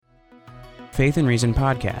Faith and Reason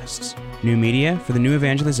podcasts, new media for the new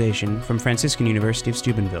evangelization from Franciscan University of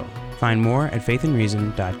Steubenville. Find more at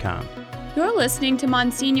faithandreason.com. You're listening to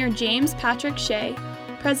Monsignor James Patrick Shea,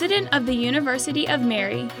 President of the University of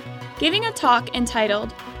Mary, giving a talk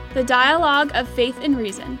entitled The Dialogue of Faith and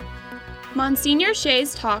Reason. Monsignor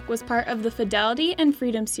Shea's talk was part of the Fidelity and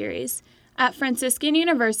Freedom series at Franciscan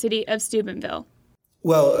University of Steubenville.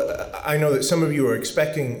 Well, I know that some of you are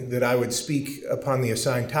expecting that I would speak upon the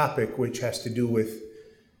assigned topic, which has to do with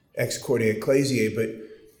ex corde ecclesiae, but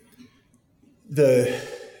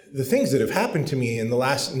the things that have happened to me in the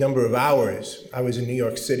last number of hours, I was in New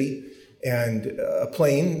York City, and a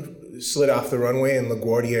plane slid off the runway in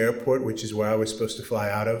LaGuardia Airport, which is where I was supposed to fly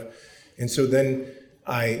out of. And so then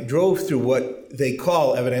I drove through what they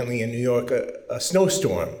call, evidently in New York, a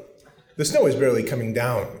snowstorm. The snow was barely coming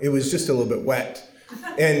down. It was just a little bit wet.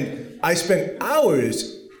 And I spent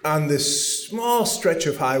hours on this small stretch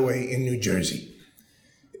of highway in New Jersey.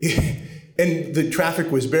 And the traffic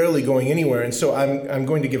was barely going anywhere. And so I'm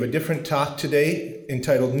going to give a different talk today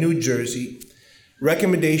entitled New Jersey,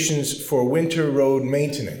 Recommendations for Winter Road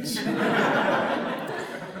Maintenance.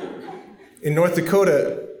 In North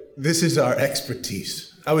Dakota, this is our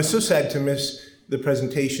expertise. I was so sad to miss the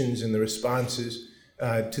presentations and the responses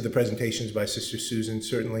to the presentations by Sister Susan,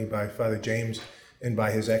 certainly by Father James, and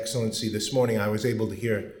by His Excellency. This morning I was able to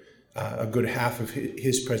hear a good half of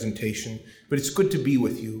his presentation, but it's good to be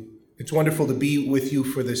with you. It's wonderful to be with you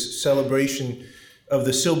for this celebration of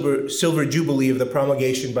the silver jubilee of the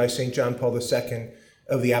promulgation by St. John Paul II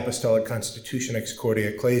of the Apostolic Constitution Ex Corde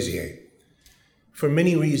Ecclesiae. For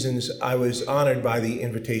many reasons, I was honored by the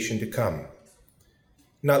invitation to come.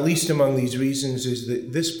 Not least among these reasons is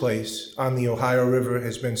that this place on the Ohio River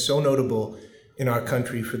has been so notable in our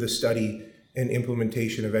country for the study and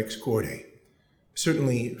implementation of ex corde.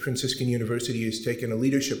 Certainly, Franciscan University has taken a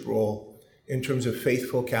leadership role in terms of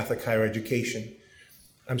faithful Catholic higher education.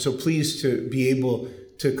 I'm so pleased to be able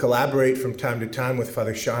to collaborate from time to time with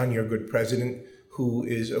Father Sean, your good president, who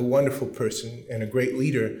is a wonderful person and a great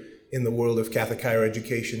leader in the world of Catholic higher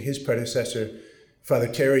education. His predecessor, Father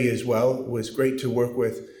Terry, as well, was great to work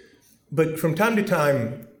with. But from time to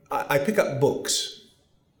time, I pick up books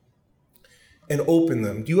and open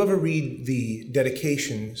them. Do you ever read the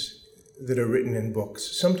dedications that are written in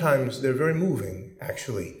books? Sometimes they're very moving,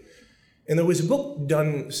 actually. And there was a book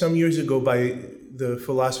done some years ago by the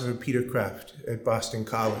philosopher Peter Kraft at Boston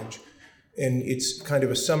College. And it's kind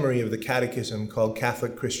of a summary of the catechism called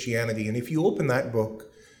Catholic Christianity. And if you open that book,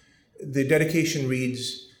 the dedication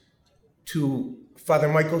reads, "To Father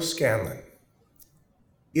Michael Scanlon,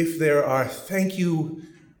 if there are thank you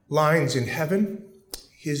lines in heaven,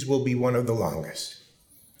 his will be one of the longest."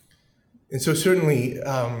 And so certainly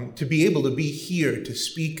to be able to be here to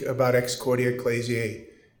speak about ex corde ecclesiae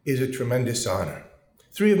is a tremendous honor.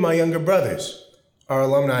 3 of my younger brothers are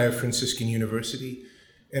alumni of Franciscan University,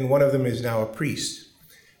 and one of them is now a priest.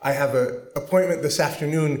 I have an appointment this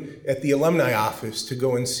afternoon at the alumni office to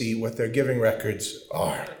go and see what their giving records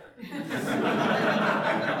are.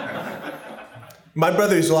 My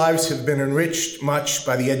brothers' lives have been enriched much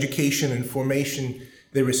by the education and formation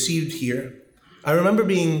they received here. I remember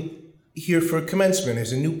being here for commencement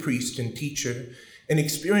as a new priest and teacher and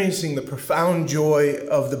experiencing the profound joy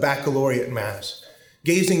of the baccalaureate mass,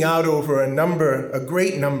 gazing out over a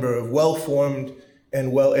great number of well-formed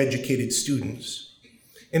and well-educated students.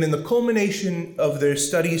 And in the culmination of their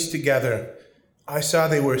studies together, I saw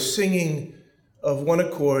they were singing of one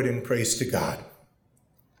accord in praise to God.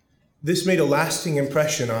 This made a lasting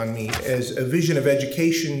impression on me as a vision of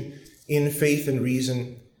education in faith and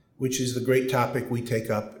reason, which is the great topic we take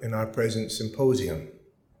up in our present symposium.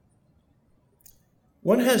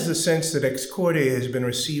 One has the sense that ex corde has been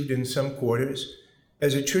received in some quarters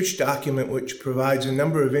as a church document which provides a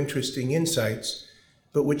number of interesting insights,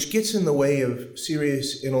 but which gets in the way of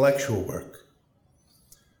serious intellectual work.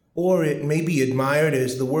 Or it may be admired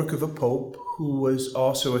as the work of a pope who was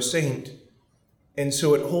also a saint, and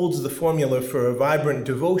so it holds the formula for a vibrant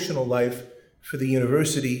devotional life for the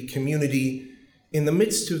university community in the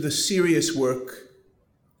midst of the serious work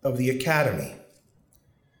of the academy.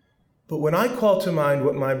 But when I call to mind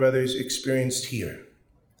what my brothers experienced here,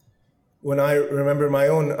 when I remember my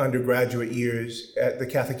own undergraduate years at the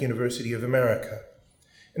Catholic University of America,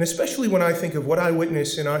 and especially when I think of what I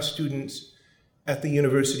witness in our students at the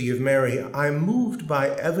University of Mary, I'm moved by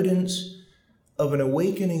evidence of an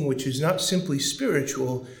awakening which is not simply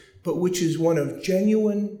spiritual, but which is one of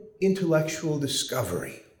genuine intellectual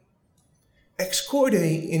discovery. Ex corde,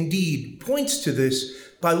 indeed, points to this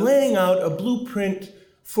by laying out a blueprint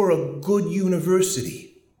for a good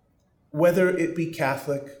university, whether it be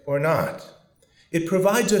Catholic or not. It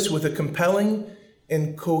provides us with a compelling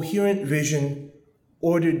and coherent vision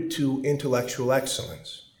ordered to intellectual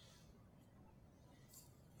excellence.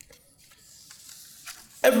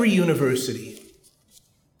 Every university,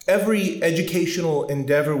 every educational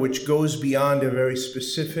endeavor which goes beyond a very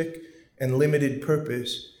specific and limited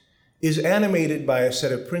purpose is animated by a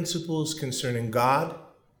set of principles concerning God,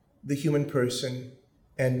 the human person,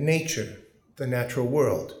 and nature, the natural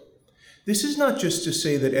world. This is not just to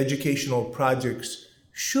say that educational projects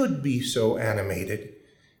should be so animated.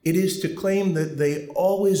 It is to claim that they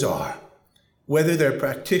always are, whether their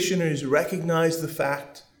practitioners recognize the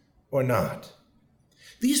fact or not.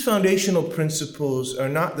 These foundational principles are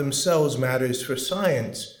not themselves matters for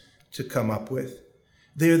science to come up with.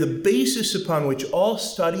 They are the basis upon which all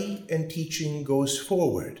study and teaching goes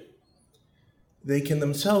forward. They can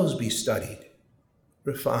themselves be studied,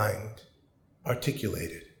 refined,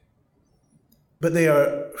 articulated. But they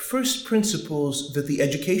are first principles that the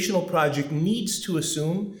educational project needs to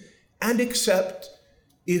assume and accept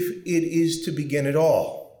if it is to begin at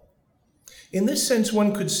all. In this sense,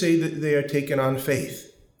 one could say that they are taken on faith.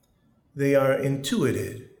 They are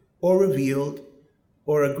intuited or revealed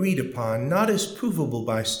or agreed upon, not as provable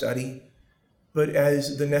by study, but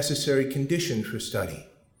as the necessary condition for study.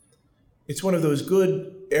 It's one of those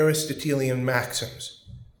good Aristotelian maxims.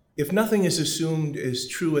 If nothing is assumed as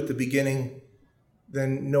true at the beginning,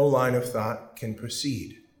 then no line of thought can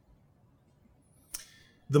proceed.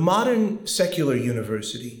 The modern secular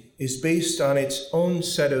university is based on its own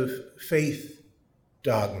set of faith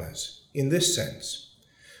dogmas in this sense.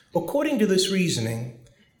 According to this reasoning,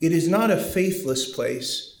 it is not a faithless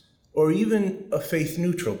place or even a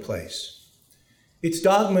faith-neutral place. Its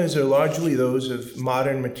dogmas are largely those of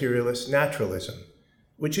modern materialist naturalism,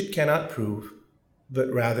 which it cannot prove,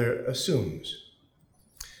 but rather assumes.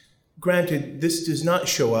 Granted, this does not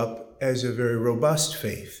show up as a very robust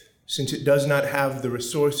faith, since it does not have the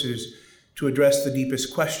resources to address the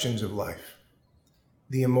deepest questions of life,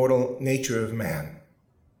 the immortal nature of man,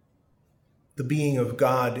 the being of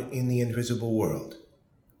God in the invisible world,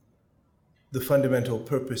 the fundamental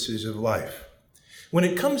purposes of life. When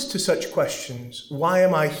it comes to such questions, why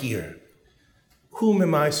am I here? Whom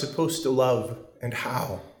am I supposed to love and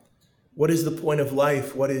how? What is the point of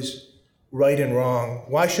life? What is right and wrong?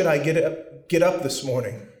 Why should I get up this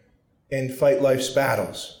morning and fight life's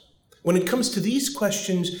battles? When it comes to these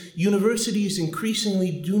questions, universities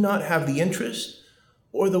increasingly do not have the interest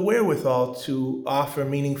or the wherewithal to offer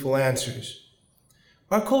meaningful answers.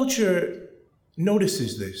 Our culture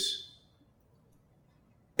notices this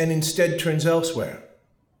and instead turns elsewhere,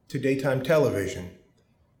 to daytime television,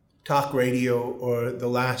 talk radio, or the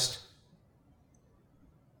last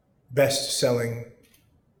best-selling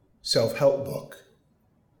self-help book.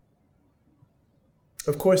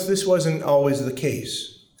 Of course, this wasn't always the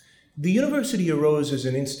case. The university arose as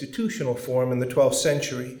an institutional form in the 12th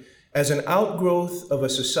century, as an outgrowth of a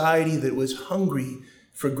society that was hungry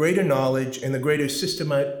for greater knowledge and the greater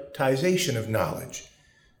systematization of knowledge,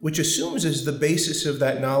 which assumes as the basis of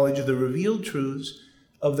that knowledge the revealed truths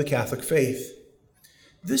of the Catholic faith.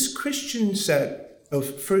 This Christian set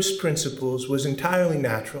of first principles was entirely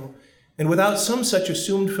natural, and without some such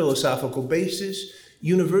assumed philosophical basis,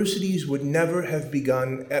 universities would never have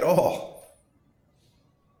begun at all.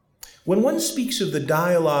 When one speaks of the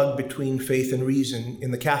dialogue between faith and reason in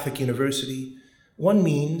the Catholic University, one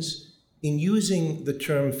means, in using the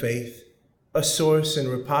term faith, a source and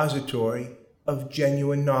repository of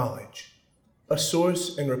genuine knowledge, a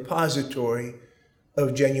source and repository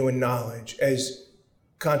of genuine knowledge, as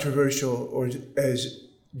controversial or as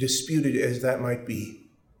disputed as that might be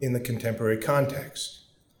in the contemporary context.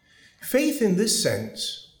 Faith in this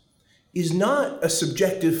sense is not a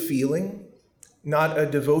subjective feeling, not a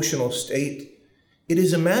devotional state. It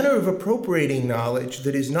is a manner of appropriating knowledge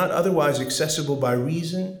that is not otherwise accessible by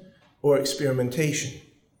reason or experimentation.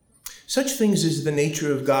 Such things as the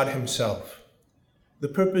nature of God himself, the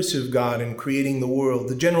purpose of God in creating the world,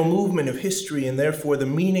 the general movement of history, and therefore the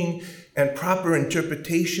meaning and proper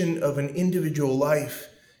interpretation of an individual life,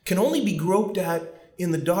 can only be groped at in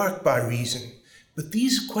the dark by reason. But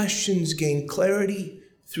these questions gain clarity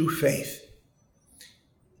through faith.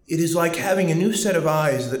 It is like having a new set of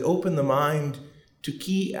eyes that open the mind to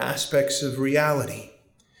key aspects of reality.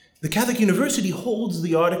 The Catholic University holds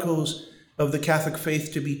the articles of the Catholic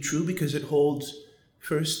faith to be true because it holds,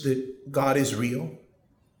 first, that God is real,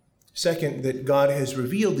 second, that God has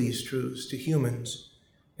revealed these truths to humans,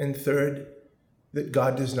 and third, that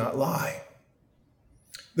God does not lie.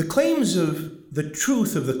 The claims of the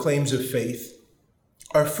truth of the claims of faith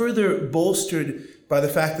are further bolstered by the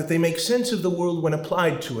fact that they make sense of the world when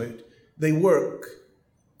applied to it, they work.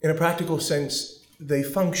 In a practical sense, they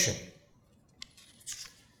function.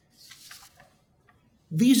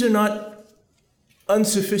 These are not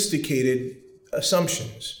unsophisticated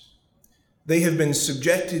assumptions. They have been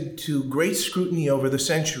subjected to great scrutiny over the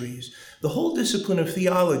centuries. The whole discipline of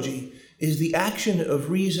theology is the action of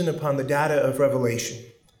reason upon the data of revelation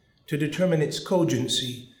to determine its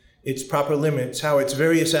cogency, its proper limits, how its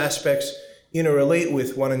various aspects interrelate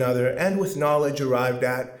with one another, and with knowledge arrived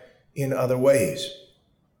at in other ways.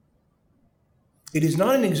 It is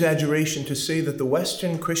not an exaggeration to say that the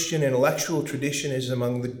Western Christian intellectual tradition is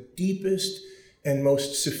among the deepest and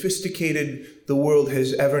most sophisticated the world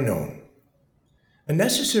has ever known. A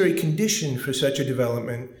necessary condition for such a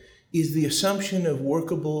development is the assumption of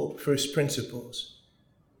workable first principles.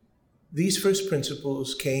 These first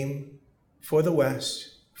principles came for the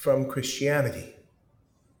West from Christianity.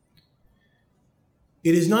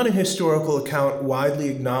 It is not an historical account widely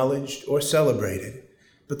acknowledged or celebrated,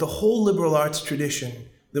 but the whole liberal arts tradition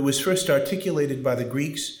that was first articulated by the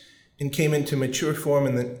Greeks and came into mature form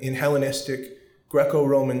in Hellenistic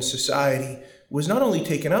Greco-Roman society was not only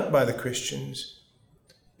taken up by the Christians,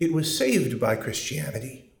 it was saved by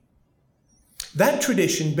Christianity. That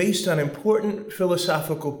tradition, based on important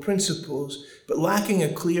philosophical principles, but lacking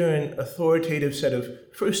a clear and authoritative set of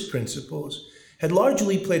first principles, had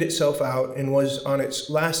largely played itself out and was on its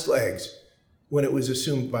last legs when it was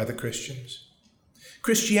assumed by the Christians.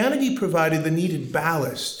 Christianity provided the needed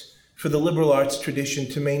ballast for the liberal arts tradition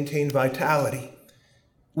to maintain vitality,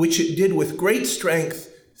 which it did with great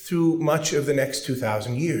strength through much of the next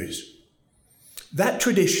 2,000 years. That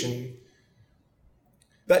tradition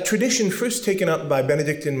first taken up by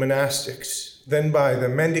Benedictine monastics, then by the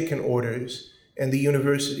Mendicant orders and the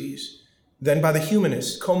universities, then by the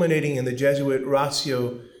humanists, culminating in the Jesuit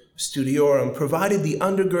Ratio Studiorum, provided the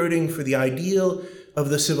undergirding for the ideal of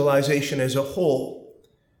the civilization as a whole,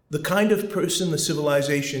 the kind of person the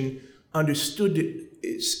civilization understood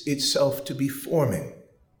itself to be forming.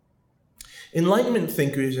 Enlightenment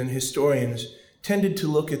thinkers and historians tended to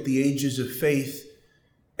look at the ages of faith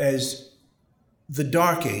as the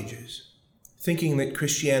Dark Ages, thinking that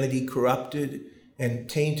Christianity corrupted and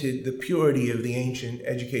tainted the purity of the ancient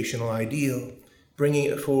educational ideal, bringing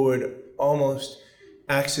it forward almost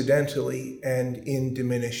accidentally and in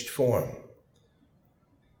diminished form.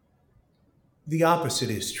 The opposite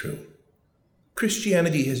is true.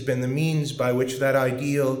 Christianity has been the means by which that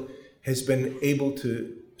ideal has been able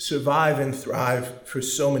to survive and thrive for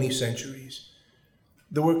so many centuries.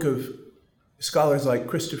 The work of scholars like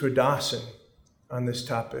Christopher Dawson on this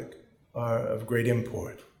topic are of great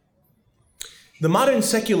import. The modern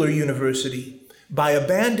secular university, by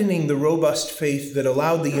abandoning the robust faith that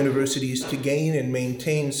allowed the universities to gain and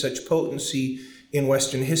maintain such potency in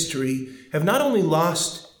Western history, have not only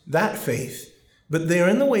lost that faith, but they are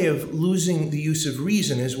in the way of losing the use of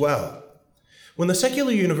reason as well. When the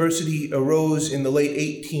secular university arose in the late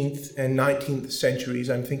 18th and 19th centuries,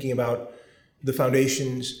 I'm thinking about the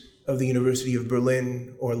foundations of the University of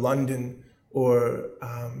Berlin or London or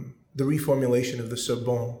the reformulation of the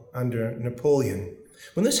Sorbonne under Napoleon.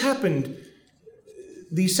 When this happened,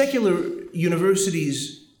 these secular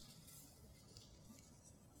universities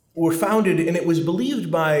were founded, and it was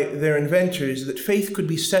believed by their inventors that faith could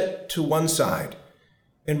be set to one side,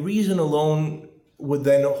 and reason alone would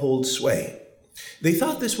then hold sway. They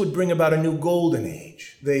thought this would bring about a new golden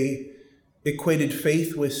age. They equated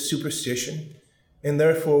faith with superstition, and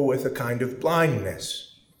therefore with a kind of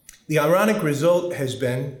blindness. The ironic result has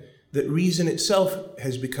been that reason itself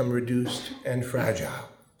has become reduced and fragile.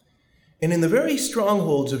 And in the very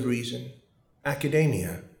strongholds of reason,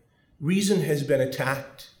 academia, reason has been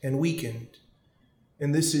attacked and weakened.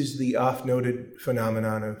 And this is the oft-noted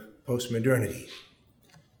phenomenon of postmodernity.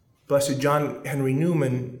 Blessed John Henry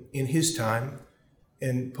Newman, in his time,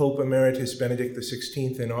 and Pope Emeritus Benedict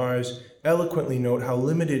XVI in ours, eloquently note how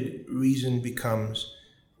limited reason becomes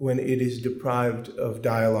when it is deprived of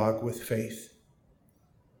dialogue with faith.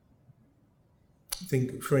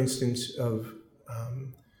 Think, for instance, of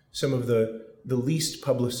some of the least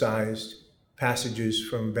publicized passages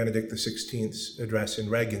from Benedict XVI's address in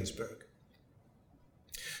Regensburg.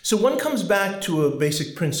 So one comes back to a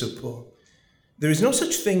basic principle. There is no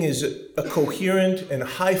such thing as a coherent and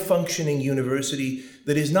high-functioning university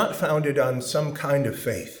that is not founded on some kind of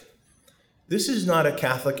faith. This is not a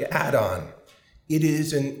Catholic add-on. It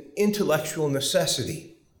is an intellectual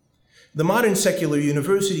necessity. The modern secular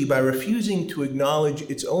university, by refusing to acknowledge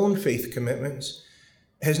its own faith commitments,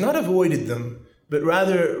 has not avoided them, but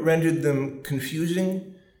rather rendered them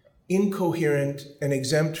confusing, incoherent, and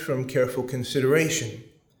exempt from careful consideration.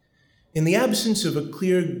 In the absence of a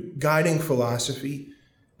clear guiding philosophy,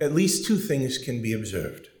 at least two things can be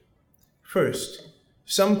observed. First,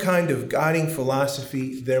 some kind of guiding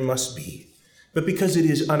philosophy there must be, but because it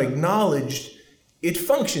is unacknowledged, it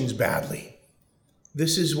functions badly.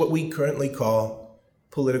 This is what we currently call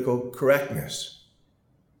political correctness.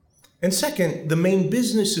 And second, the main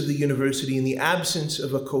business of the university in the absence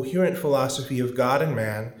of a coherent philosophy of God and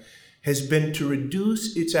man has been to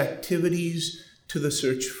reduce its activities to the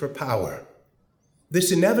search for power.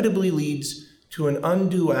 This inevitably leads to an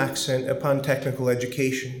undue accent upon technical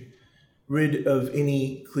education, rid of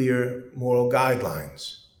any clear moral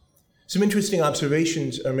guidelines. Some interesting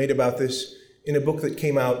observations are made about this in a book that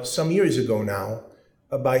came out some years ago now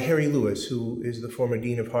by Harry Lewis, who is the former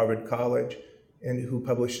dean of Harvard College and who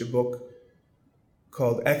published a book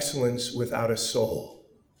called Excellence Without a Soul.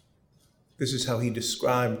 This is how he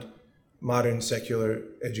described modern secular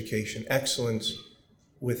education: excellence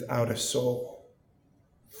without a soul.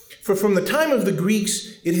 For from the time of the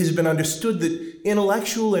Greeks, it has been understood that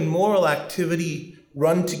intellectual and moral activity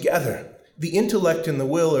run together. The intellect and the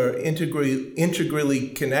will are integrally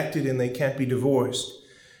connected and they can't be divorced.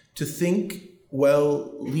 To think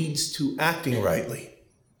well leads to acting rightly.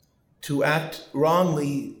 To act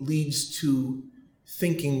wrongly leads to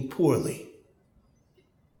thinking poorly.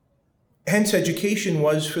 Hence, education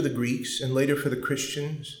was for the Greeks and later for the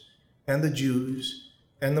Christians and the Jews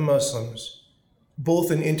and the Muslims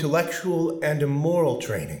both an intellectual and a moral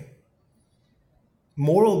training.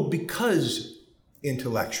 Moral because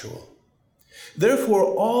intellectual. Therefore,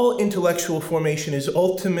 all intellectual formation is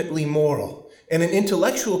ultimately moral, and an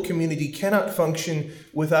intellectual community cannot function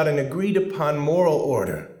without an agreed-upon moral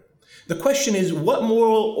order. The question is, what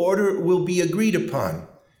moral order will be agreed upon,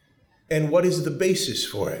 and what is the basis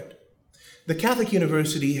for it? The Catholic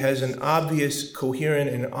University has an obvious,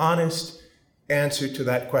 coherent, and honest answer to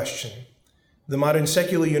that question. The modern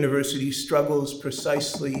secular university struggles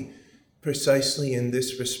precisely in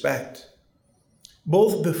this respect.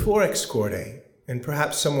 Both before Ex Corde, and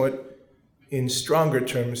perhaps somewhat in stronger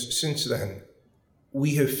terms since then,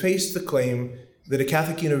 we have faced the claim that a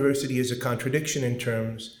Catholic university is a contradiction in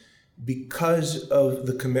terms because of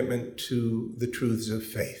the commitment to the truths of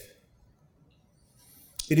faith.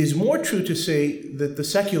 It is more true to say that the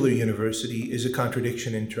secular university is a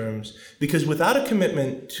contradiction in terms because without a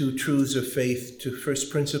commitment to truths of faith, to first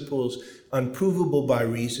principles unprovable by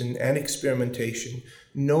reason and experimentation,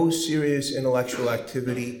 no serious intellectual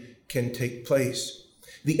activity can take place.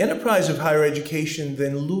 The enterprise of higher education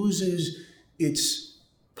then loses its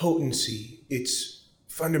potency, its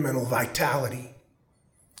fundamental vitality.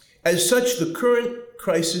 As such, the current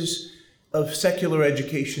crisis of secular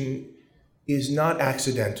education is not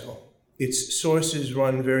accidental. Its sources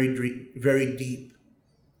run very deep.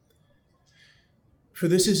 For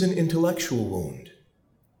this is an intellectual wound,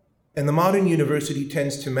 and the modern university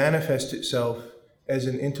tends to manifest itself as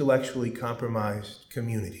an intellectually compromised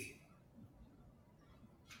community.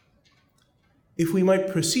 If we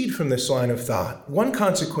might proceed from this line of thought, one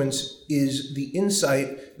consequence is the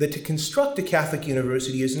insight that to construct a Catholic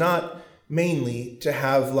university is not mainly to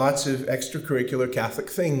have lots of extracurricular Catholic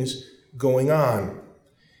things going on.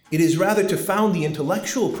 It is rather to found the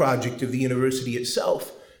intellectual project of the university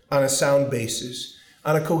itself on a sound basis,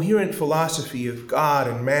 on a coherent philosophy of God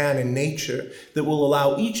and man and nature that will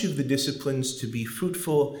allow each of the disciplines to be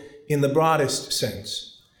fruitful in the broadest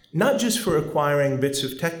sense, not just for acquiring bits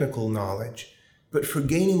of technical knowledge, but for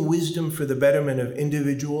gaining wisdom for the betterment of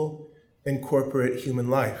individual and corporate human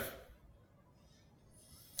life.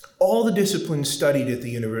 All the disciplines studied at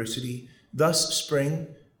the university thus spring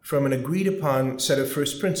from an agreed-upon set of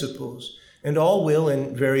first principles, and all will,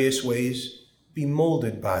 in various ways, be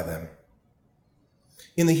molded by them.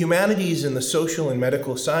 In the humanities and the social and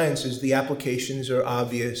medical sciences, the applications are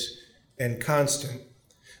obvious and constant.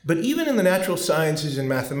 But even in the natural sciences and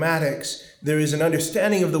mathematics, there is an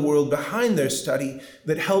understanding of the world behind their study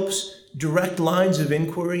that helps direct lines of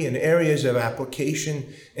inquiry and areas of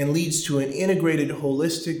application and leads to an integrated,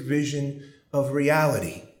 holistic vision of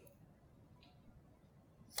reality.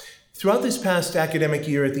 Throughout this past academic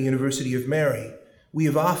year at the University of Mary, we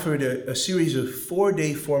have offered a series of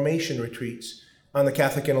 4-day formation retreats on the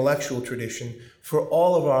Catholic intellectual tradition for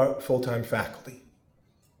all of our full-time faculty.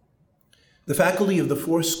 The faculty of the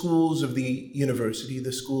 4 schools of the university,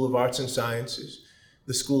 the School of Arts and Sciences,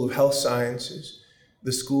 the School of Health Sciences,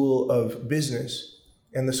 the School of Business,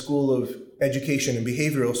 and the School of Education and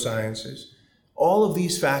Behavioral Sciences, all of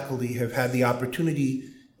these faculty have had the opportunity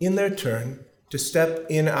in their turn to step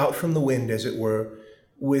in out from the wind, as it were,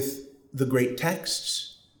 with the great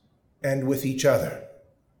texts and with each other.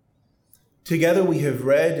 Together we have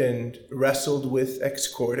read and wrestled with Ex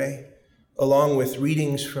Corde, along with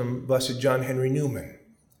readings from Blessed John Henry Newman,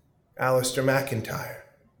 Alistair MacIntyre,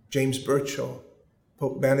 James Birchall,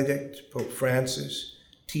 Pope Benedict, Pope Francis,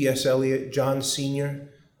 T.S. Eliot, John Sr.,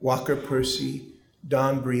 Walker Percy,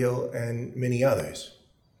 Don Briel, and many others.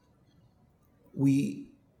 We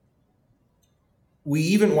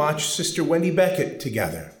even watched Sister Wendy Beckett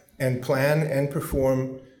together and plan and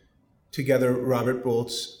perform together Robert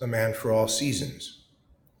Bolt's A Man for All Seasons.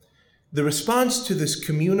 The response to this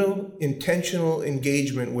communal, intentional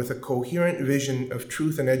engagement with a coherent vision of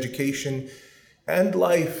truth and education and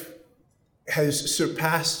life has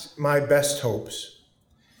surpassed my best hopes.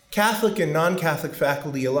 Catholic and non-Catholic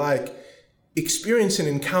faculty alike experience an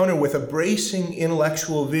encounter with a bracing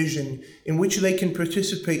intellectual vision in which they can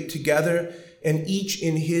participate together and each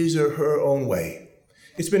in his or her own way.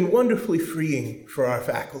 It's been wonderfully freeing for our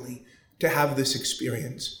faculty to have this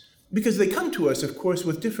experience, because they come to us, of course,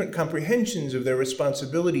 with different comprehensions of their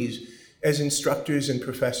responsibilities as instructors and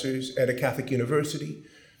professors at a Catholic university.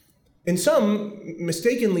 And some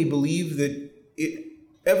mistakenly believe that it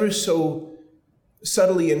ever so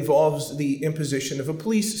subtly involves the imposition of a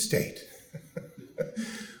police state.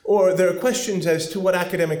 Or there are questions as to what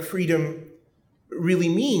academic freedom really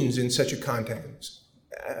means in such a context.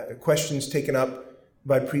 Questions taken up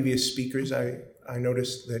by previous speakers. I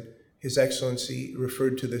noticed that His Excellency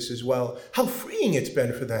referred to this as well. How freeing it's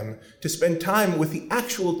been for them to spend time with the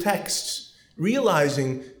actual texts,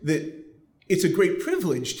 realizing that it's a great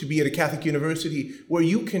privilege to be at a Catholic university where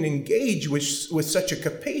you can engage with such a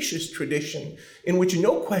capacious tradition in which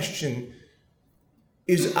no question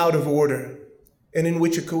is out of order, and in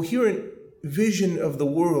which a coherent vision of the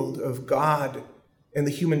world, of God and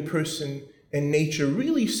the human person and nature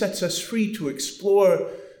really sets us free to explore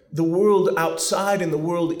the world outside and the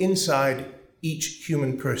world inside each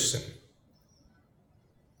human person.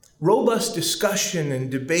 Robust discussion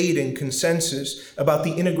and debate and consensus about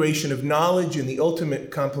the integration of knowledge and the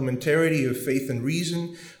ultimate complementarity of faith and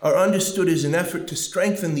reason are understood as an effort to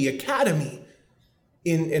strengthen the academy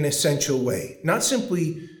in an essential way, not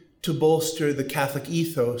simply to bolster the Catholic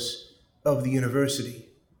ethos of the university.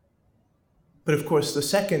 But of course, the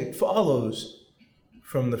second follows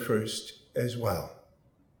from the first as well.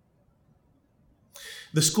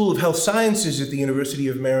 The School of Health Sciences at the University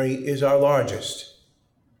of Mary is our largest.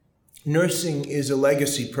 Nursing is a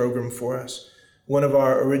legacy program for us, one of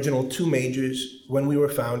our original two majors when we were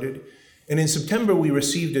founded. And in September, we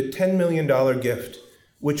received a $10 million gift,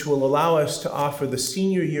 which will allow us to offer the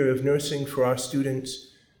senior year of nursing for our students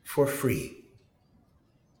for free.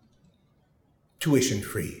 Tuition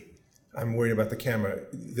free. I'm worried about the camera.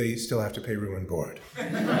 They still have to pay room and board.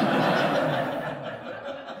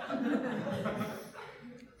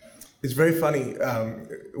 It's very funny.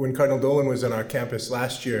 When Cardinal Dolan was on our campus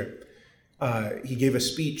last year, he gave a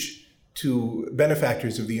speech to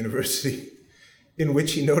benefactors of the university in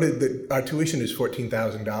which he noted that our tuition is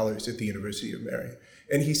 $14,000 at the University of Mary.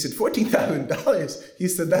 And he said, $14,000? He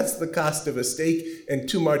said, that's the cost of a steak and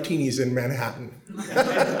 2 martinis in Manhattan.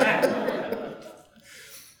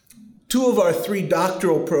 2 of our 3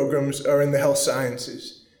 doctoral programs are in the health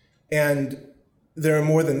sciences, and there are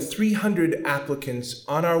more than 300 applicants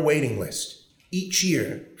on our waiting list each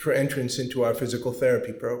year for entrance into our physical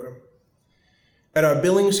therapy program. At our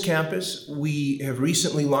Billings campus, we have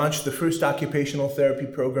recently launched the first occupational therapy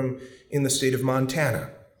program in the state of Montana.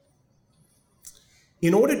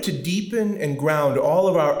 In order to deepen and ground all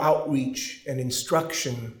of our outreach and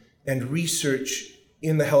instruction and research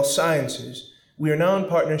in the health sciences, we are now in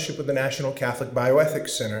partnership with the National Catholic Bioethics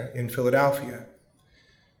Center in Philadelphia.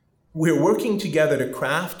 We're working together to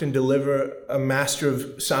craft and deliver a Master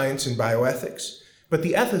of Science in Bioethics, but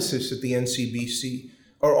the ethicists at the NCBC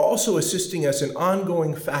are also assisting us in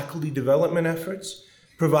ongoing faculty development efforts,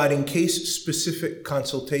 providing case-specific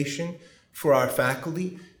consultation for our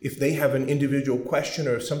faculty if they have an individual question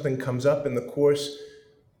or if something comes up in the course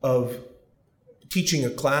of teaching a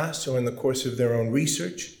class or in the course of their own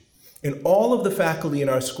research. And all of the faculty in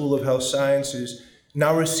our School of Health Sciences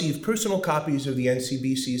now receive personal copies of the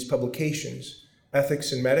NCBC's publications,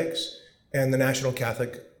 Ethics and Medics, and the National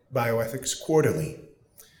Catholic Bioethics Quarterly.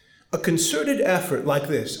 A concerted effort like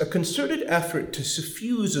this, a concerted effort to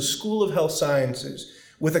suffuse a School of Health Sciences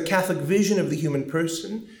with a Catholic vision of the human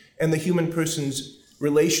person and the human person's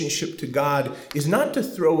relationship to God, is not to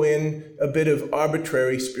throw in a bit of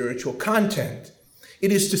arbitrary spiritual content.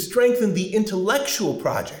 It is to strengthen the intellectual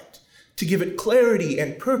project, to give it clarity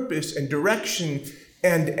and purpose and direction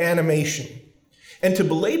and animation. And to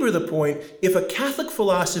belabor the point, if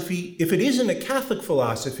it isn't a Catholic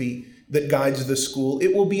philosophy that guides the school,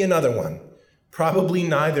 it will be another one. Probably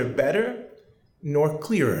neither better nor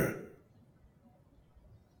clearer.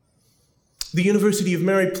 The University of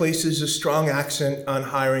Mary places a strong accent on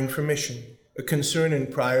hiring for mission, a concern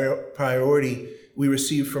and priority we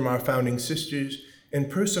received from our founding sisters and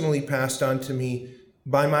personally passed on to me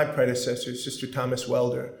by my predecessor, Sister Thomas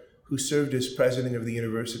Welder, who served as president of the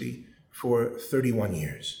university for 31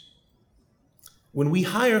 years. When we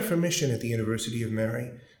hire for mission at the University of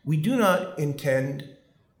Mary, we do not intend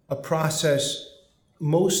a process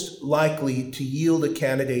most likely to yield a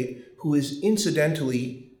candidate who is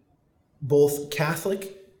incidentally both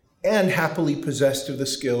Catholic and happily possessed of the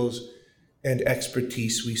skills and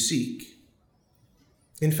expertise we seek.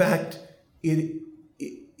 In fact, it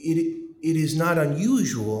is not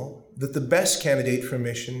unusual that the best candidate for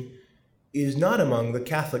mission is not among the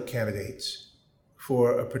Catholic candidates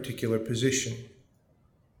for a particular position.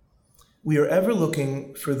 We are ever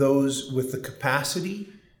looking for those with the capacity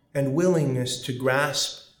and willingness to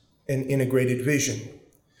grasp an integrated vision,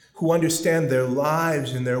 who understand their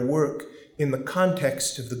lives and their work in the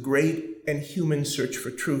context of the great and human search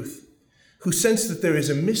for truth, who sense that there is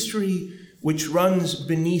a mystery which runs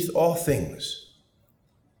beneath all things.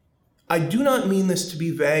 I do not mean this to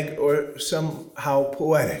be vague or somehow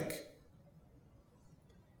poetic.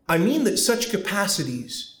 I mean that such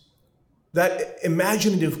capacities, that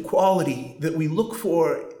imaginative quality that we look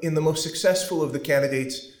for in the most successful of the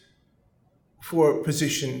candidates for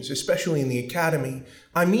positions, especially in the academy,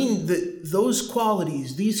 I mean that those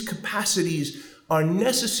qualities, these capacities, are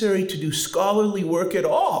necessary to do scholarly work at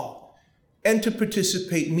all and to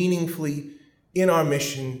participate meaningfully in our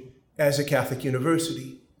mission as a Catholic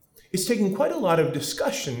university. It's taken quite a lot of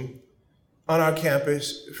discussion on our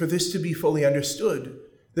campus for this to be fully understood,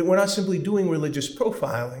 that we're not simply doing religious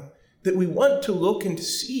profiling, that we want to look and to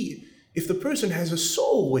see if the person has a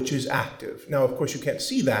soul which is active. Now, of course, you can't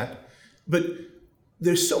see that, but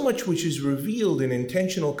there's so much which is revealed in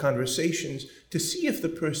intentional conversations to see if the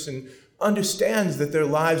person understands that their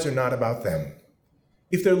lives are not about them.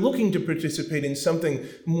 If they're looking to participate in something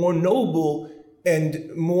more noble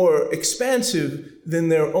and more expansive than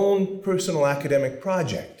their own personal academic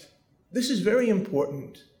project. This is very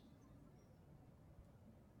important.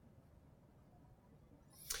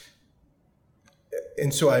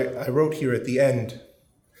 And so I wrote here at the end,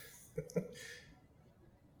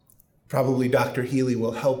 probably Dr. Healy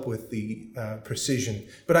will help with the precision,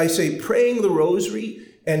 but I say praying the rosary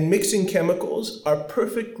and mixing chemicals are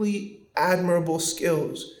perfectly admirable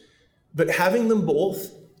skills, but having them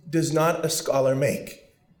both does not a scholar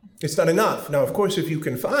make. It's not enough. Now, of course, if you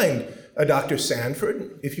can find a Dr.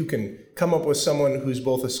 Sanford, if you can come up with someone who's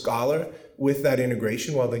both a scholar with that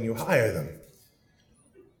integration, well, then you hire them.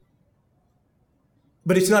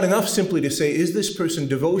 But it's not enough simply to say, is this person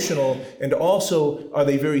devotional, and also are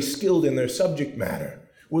they very skilled in their subject matter?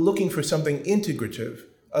 We're looking for something integrative.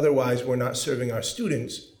 Otherwise, we're not serving our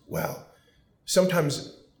students well.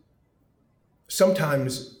 Sometimes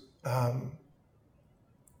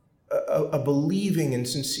a believing and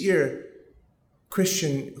sincere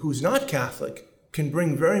Christian who's not Catholic can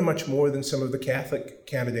bring very much more than some of the Catholic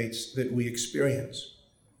candidates that we experience.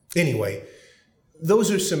 Anyway,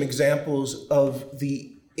 those are some examples of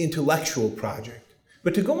the intellectual project.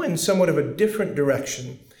 But to go in somewhat of a different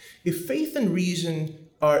direction, if faith and reason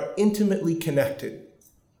are intimately connected,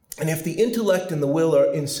 and if the intellect and the will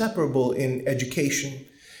are inseparable in education,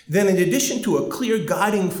 then in addition to a clear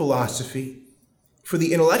guiding philosophy for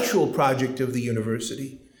the intellectual project of the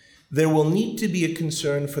university, there will need to be a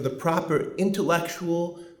concern for the proper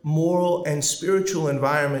intellectual, moral, and spiritual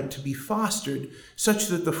environment to be fostered such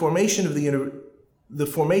that the formation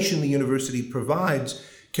the university provides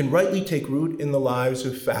can rightly take root in the lives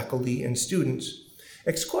of faculty and students.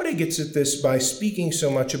 Ex Corde gets at this by speaking so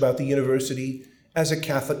much about the university as a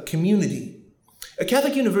Catholic community. A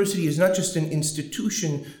Catholic university is not just an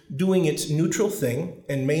institution doing its neutral thing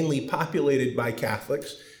and mainly populated by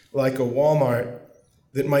Catholics, like a Walmart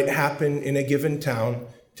that might happen in a given town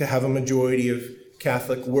to have a majority of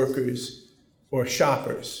Catholic workers or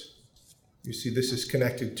shoppers. You see, this is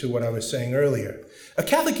connected to what I was saying earlier. A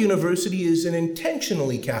Catholic university is an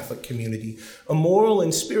intentionally Catholic community, a moral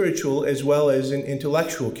and spiritual as well as an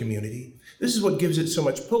intellectual community. This is what gives it so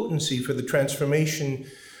much potency for the transformation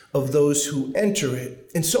of those who enter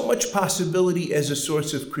it, and so much possibility as a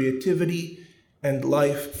source of creativity and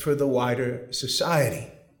life for the wider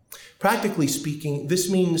society. Practically speaking, this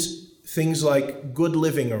means things like good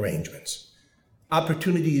living arrangements,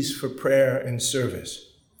 opportunities for prayer and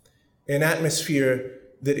service, an atmosphere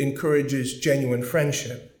that encourages genuine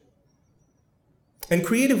friendship, and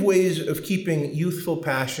creative ways of keeping youthful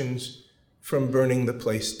passions from burning the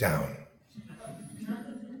place down.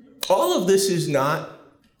 All of this is not,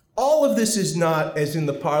 as in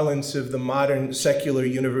the parlance of the modern secular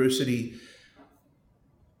university,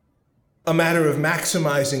 a matter of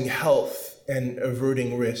maximizing health and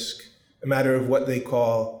averting risk, a matter of what they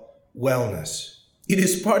call wellness. It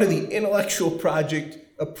is part of the intellectual project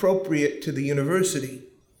appropriate to the university.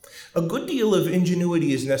 A good deal of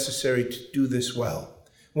ingenuity is necessary to do this well.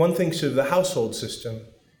 One thinks of the household system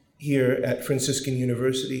here at Franciscan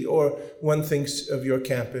University, or one thinks of your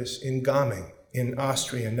campus in Gaming in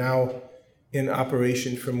Austria, now in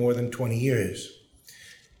operation for more than 20 years.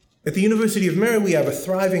 At the University of Mary, we have a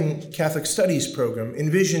thriving Catholic Studies program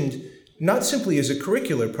envisioned not simply as a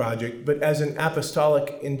curricular project, but as an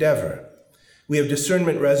apostolic endeavor. We have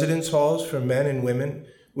discernment residence halls for men and women,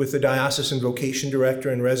 with the diocesan vocation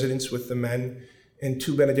director in residence with the men, and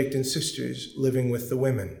 2 Benedictine sisters living with the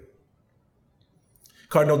women.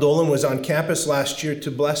 Cardinal Dolan was on campus last year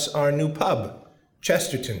to bless our new pub,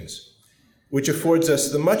 Chesterton's, which affords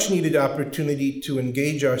us the much-needed opportunity to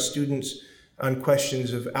engage our students on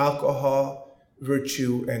questions of alcohol,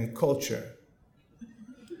 virtue, and culture.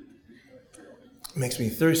 It makes me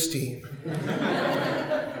thirsty.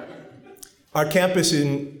 Our campus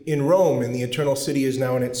in Rome, in the Eternal City, is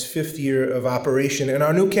now in its 5th year of operation, and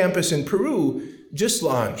our new campus in Peru just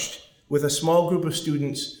launched with a small group of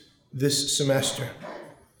students this semester.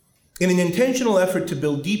 In an intentional effort to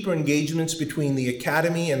build deeper engagements between the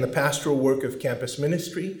academy and the pastoral work of campus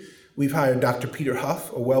ministry, we've hired Dr. Peter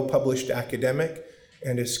Huff, a well-published academic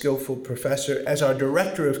and a skillful professor, as our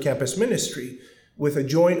director of campus ministry, with a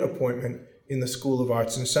joint appointment in the School of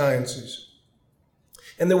Arts and Sciences.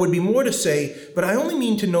 And there would be more to say, but I only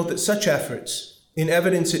mean to note that such efforts, in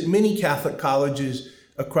evidence at many Catholic colleges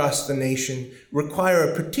across the nation, require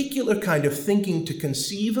a particular kind of thinking to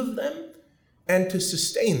conceive of them and to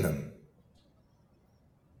sustain them.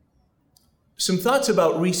 Some thoughts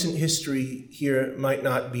about recent history here might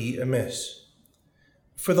not be amiss.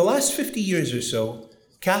 For the last 50 years or so,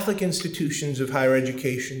 Catholic institutions of higher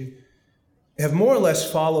education have more or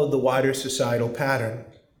less followed the wider societal pattern,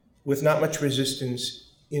 with not much resistance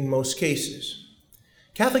in most cases.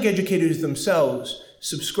 Catholic educators themselves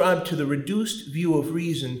subscribe to the reduced view of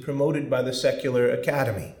reason promoted by the secular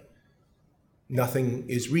academy. Nothing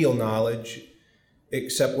is real knowledge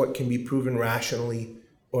except what can be proven rationally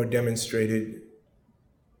or demonstrated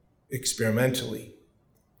experimentally.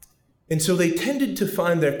 And so they tended to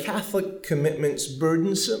find their Catholic commitments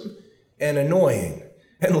burdensome and annoying,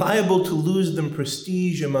 and liable to lose them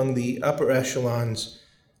prestige among the upper echelons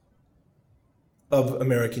of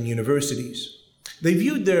American universities. They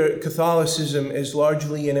viewed their Catholicism as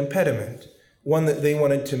largely an impediment, one that they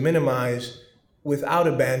wanted to minimize without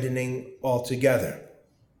abandoning altogether.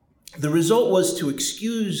 The result was to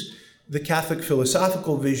excuse the Catholic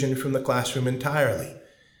philosophical vision from the classroom entirely,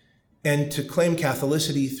 and to claim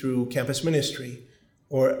Catholicity through campus ministry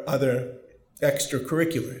or other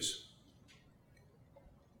extracurriculars.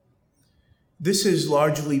 This has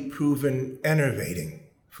largely proven enervating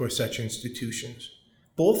for such institutions,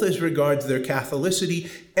 both as regards their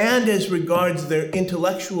Catholicity and as regards their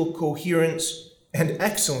intellectual coherence and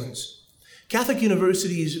excellence. Catholic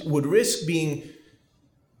universities would risk being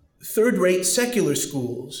third-rate secular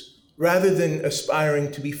schools rather than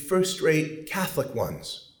aspiring to be first-rate Catholic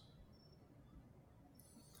ones.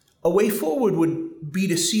 A way forward would be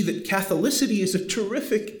to see that Catholicity is a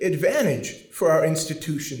terrific advantage for our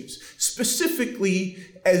institutions, specifically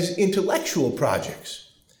as intellectual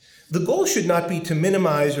projects. The goal should not be to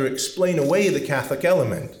minimize or explain away the Catholic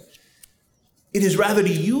element. It is rather to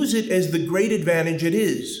use it as the great advantage it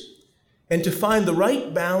is, and to find the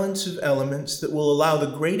right balance of elements that will allow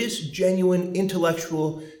the greatest genuine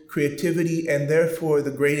intellectual creativity and therefore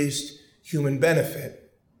the greatest human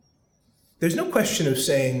benefit. There's no question of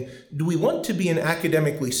saying, do we want to be an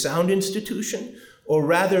academically sound institution, or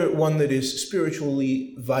rather one that is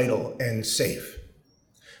spiritually vital and safe?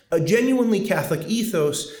 A genuinely Catholic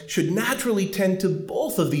ethos should naturally tend to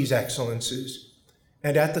both of these excellences,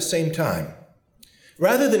 and at the same time.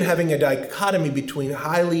 Rather than having a dichotomy between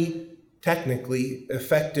highly technically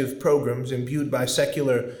effective programs imbued by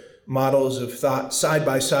secular models of thought side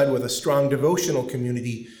by side with a strong devotional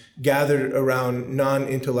community gathered around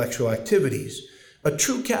non-intellectual activities, a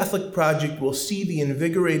true Catholic project will see the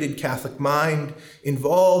invigorated Catholic mind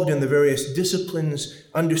involved in the various disciplines,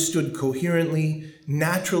 understood coherently,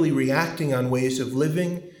 naturally reacting on ways of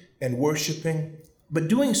living and worshiping, but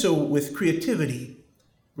doing so with creativity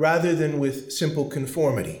rather than with simple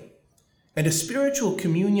conformity, and a spiritual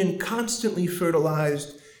communion constantly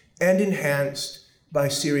fertilized and enhanced by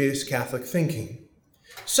serious Catholic thinking.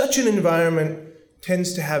 Such an environment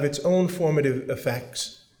tends to have its own formative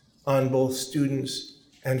effects on both students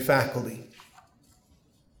and faculty.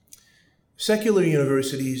 Secular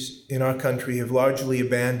universities in our country have largely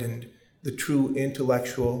abandoned the true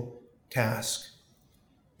intellectual task,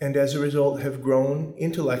 and as a result have grown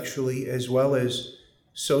intellectually as well as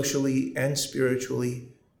socially and spiritually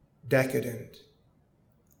decadent.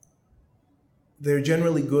 They're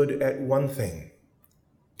generally good at one thing,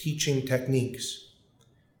 teaching techniques.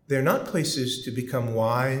 They're not places to become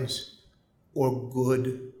wise or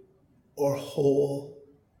good or whole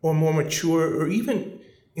or more mature or even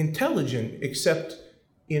intelligent, except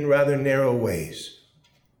in rather narrow ways.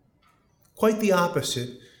 Quite the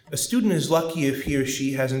opposite. A student is lucky if he or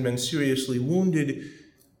she hasn't been seriously wounded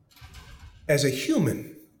as a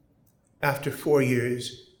human after 4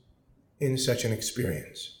 years in such an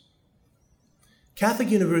experience. Catholic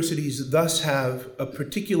universities thus have a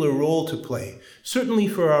particular role to play, certainly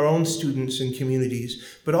for our own students and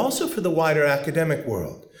communities, but also for the wider academic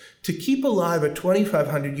world, to keep alive a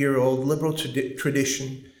 2,500-year-old liberal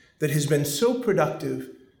tradition that has been so productive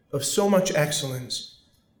of so much excellence,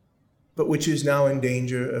 but which is now in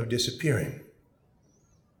danger of disappearing.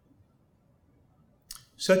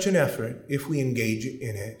 Such an effort, if we engage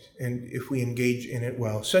in it, and if we engage in it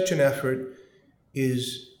well, such an effort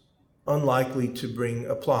is unlikely to bring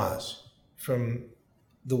applause from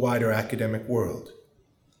the wider academic world.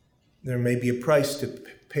 There may be a price to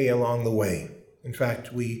pay along the way. In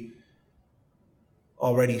fact, we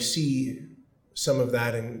already see some of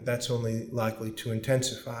that, and that's only likely to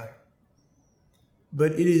intensify.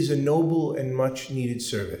 But it is a noble and much needed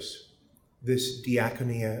service, this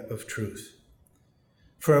diaconia of truth.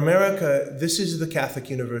 For America, this is the Catholic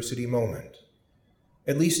University moment.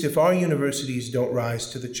 At least if our universities don't rise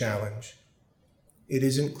to the challenge, it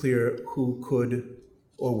isn't clear who could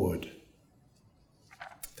or would.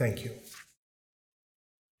 Thank you.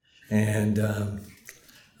 And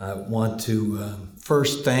I want to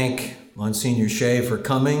first thank Monsignor Shea for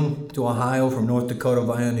coming to Ohio from North Dakota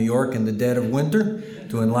via New York in the dead of winter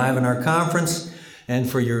to enliven our conference, and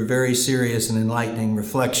for your very serious and enlightening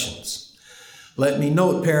reflections. Let me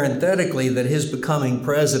note parenthetically that his becoming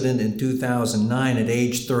president in 2009 at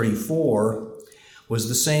age 34 was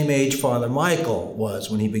the same age Father Michael was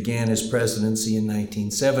when he began his presidency in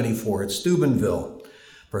 1974 at Steubenville.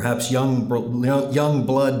 Perhaps young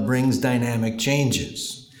blood brings dynamic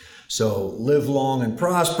changes. So live long and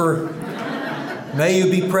prosper. May you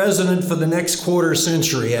be president for the next quarter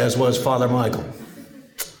century, as was Father Michael.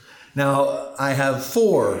 Now, I have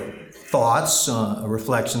 4 thoughts,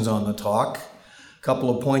 reflections on the talk. A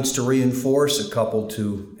couple of points to reinforce, a couple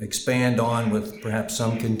to expand on with perhaps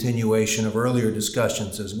some continuation of earlier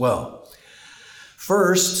discussions as well.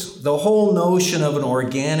 First, the whole notion of an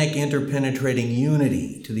organic interpenetrating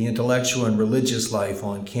unity to the intellectual and religious life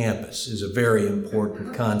on campus is a very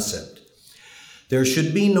important concept. There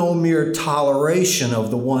should be no mere toleration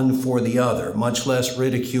of the one for the other, much less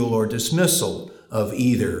ridicule or dismissal of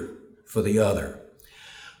either for the other.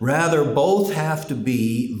 Rather, both have to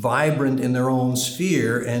be vibrant in their own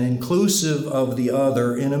sphere and inclusive of the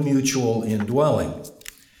other in a mutual indwelling.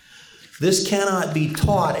 This cannot be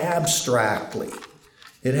taught abstractly.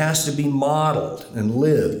 It has to be modeled and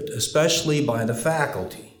lived, especially by the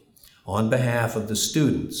faculty, on behalf of the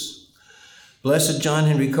students. Blessed John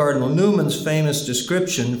Henry Cardinal Newman's famous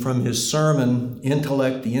description from his sermon,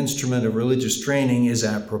 Intellect, the Instrument of Religious Training, is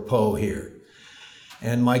apropos here.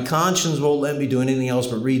 And my conscience won't let me do anything else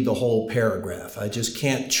but read the whole paragraph. I just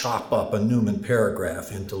can't chop up a Newman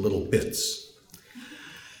paragraph into little bits.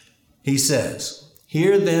 He says,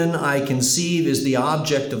 "Here then I conceive is the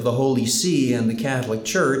object of the Holy See and the Catholic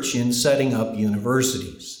Church in setting up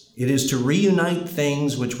universities. It is to reunite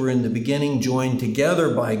things which were in the beginning joined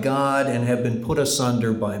together by God and have been put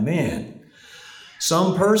asunder by man.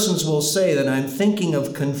 Some persons will say that I'm thinking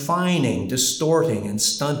of confining, distorting, and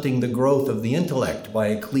stunting the growth of the intellect by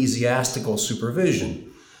ecclesiastical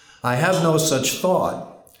supervision. I have no such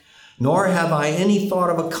thought, nor have I any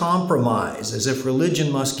thought of a compromise, as if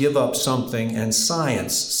religion must give up something and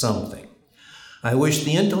science something. I wish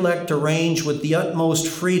the intellect to range with the utmost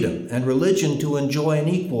freedom and religion to enjoy an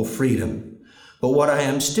equal freedom. But what I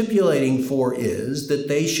am stipulating for is that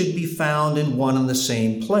they should be found in one and the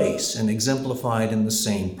same place and exemplified in the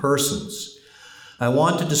same persons. I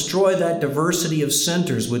want to destroy that diversity of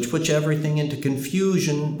centers which puts everything into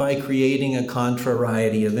confusion by creating a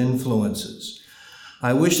contrariety of influences.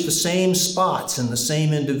 I wish the same spots and the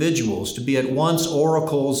same individuals to be at once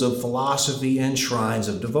oracles of philosophy and shrines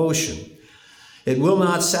of devotion. It will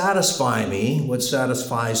not satisfy me, what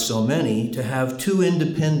satisfies so many, to have 2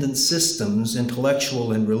 independent systems,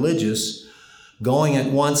 intellectual and religious, going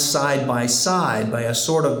at once side by a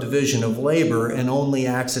sort of division of labor and only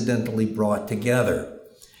accidentally brought together.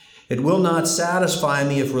 It will not satisfy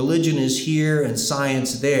me if religion is here and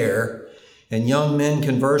science there, and young men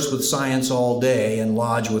converse with science all day and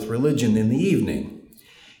lodge with religion in the evening.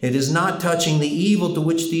 It is not touching the evil to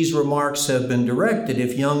which these remarks have been directed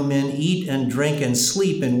if young men eat and drink and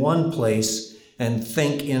sleep in one place and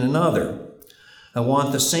think in another. I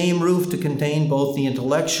want the same roof to contain both the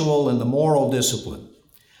intellectual and the moral discipline.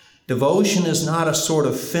 Devotion is not a sort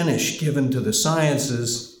of finish given to the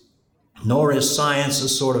sciences, nor is science a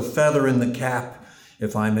sort of feather in the cap,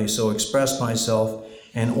 if I may so express myself,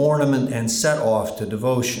 an ornament and set off to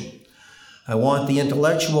devotion. I want the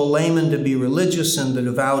intellectual layman to be religious and the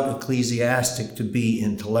devout ecclesiastic to be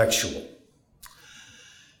intellectual.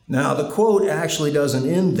 Now, the quote actually doesn't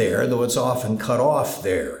end there, though it's often cut off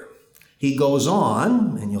there. He goes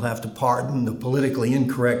on, and you'll have to pardon the politically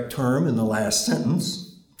incorrect term in the last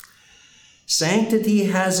sentence. Sanctity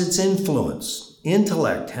has its influence.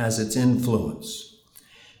 Intellect has its influence.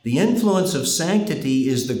 The influence of sanctity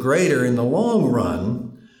is the greater in the long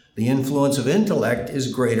run. The influence of intellect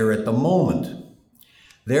is greater at the moment.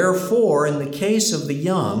 Therefore, in the case of the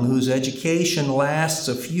young, whose education lasts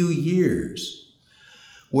a few years,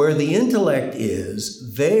 where the intellect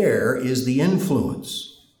is, there is the influence.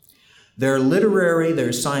 Their literary,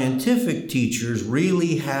 their scientific teachers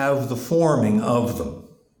really have the forming of them.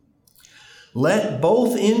 Let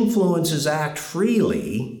both influences act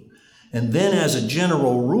freely, and then as a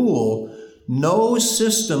general rule, no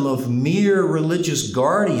system of mere religious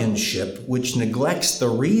guardianship which neglects the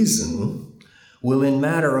reason will in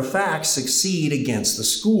matter of fact succeed against the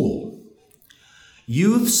school.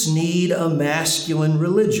 Youths need a masculine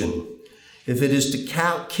religion if it is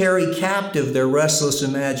to carry captive their restless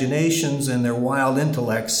imaginations and their wild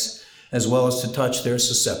intellects, as well as to touch their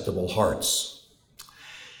susceptible hearts.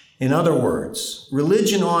 In other words,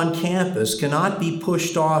 religion on campus cannot be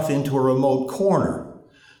pushed off into a remote corner,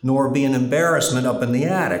 nor be an embarrassment up in the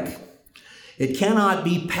attic. It cannot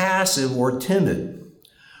be passive or timid.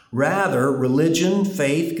 Rather, religion,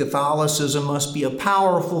 faith, Catholicism must be a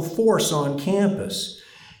powerful force on campus,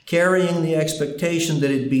 carrying the expectation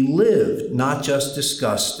that it be lived, not just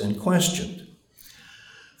discussed and questioned.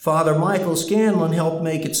 Father Michael Scanlon helped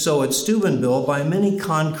make it so at Steubenville by many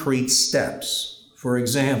concrete steps. For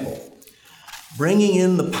example, bringing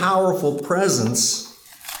in the powerful presence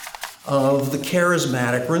of the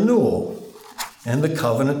charismatic renewal and the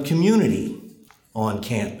covenant community on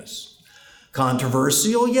campus.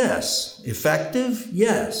 Controversial, yes. Effective,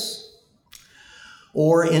 yes.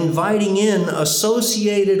 Or inviting in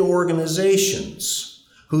associated organizations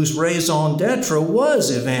whose raison d'etre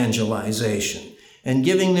was evangelization and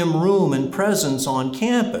giving them room and presence on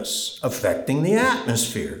campus, affecting the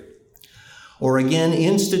atmosphere. Or again,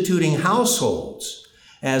 instituting households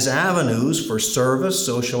as avenues for service,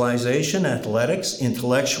 socialization, athletics,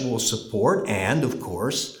 intellectual support, and, of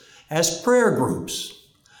course, as prayer groups.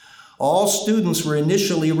 All students were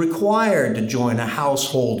initially required to join a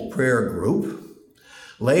household prayer group.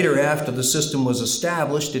 Later, after the system was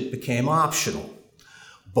established, it became optional.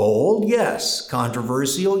 Bold, yes.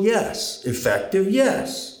 Controversial, yes. Effective,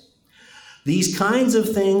 yes. These kinds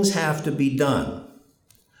of things have to be done.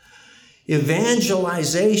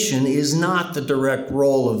 Evangelization is not the direct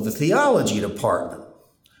role of the theology department,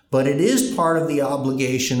 but it is part of the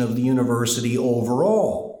obligation of the university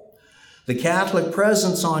overall. The Catholic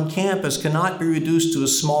presence on campus cannot be reduced to a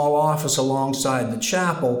small office alongside the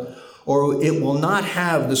chapel, or it will not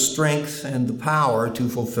have the strength and the power to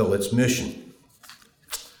fulfill its mission.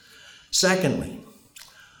 Secondly,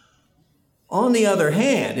 on the other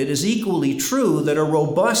hand, it is equally true that a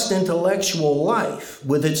robust intellectual life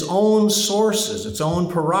with its own sources, its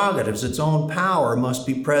own prerogatives, its own power must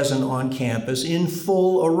be present on campus in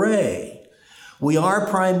full array. We are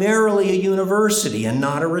primarily a university and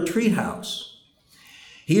not a retreat house.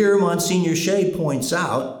 Here, Msgr. Shea points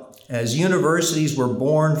out, as universities were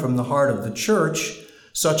born from the heart of the church,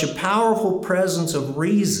 such a powerful presence of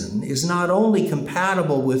reason is not only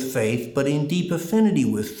compatible with faith, but in deep affinity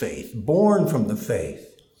with faith, born from the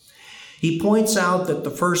faith. He points out that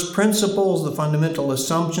the first principles, the fundamental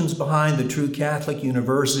assumptions behind the true Catholic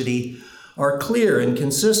university are clear and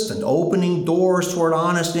consistent, opening doors toward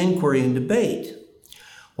honest inquiry and debate,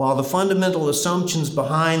 while the fundamental assumptions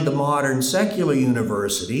behind the modern secular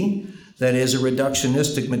university, that is, a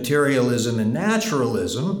reductionistic materialism and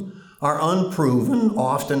naturalism, are unproven,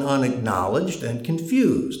 often unacknowledged, and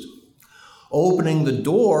confused, opening the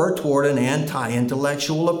door toward an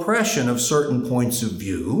anti-intellectual oppression of certain points of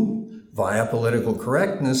view via political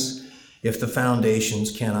correctness if the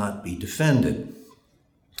foundations cannot be defended.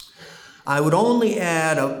 I would only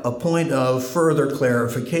add a point of further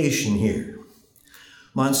clarification here.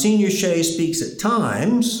 Monsignor Shea speaks at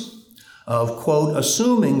times of, quote,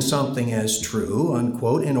 assuming something as true,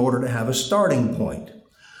 unquote, in order to have a starting point,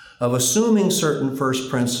 of assuming certain first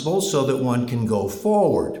principles so that one can go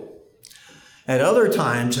forward. At other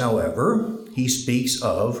times, however, he speaks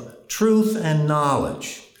of truth and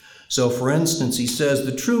knowledge. So, for instance, he says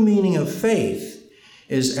the true meaning of faith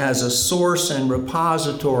is as a source and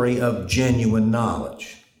repository of genuine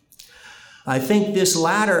knowledge. I think this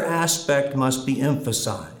latter aspect must be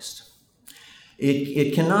emphasized.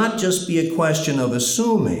 It cannot just be a question of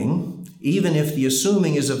assuming, even if the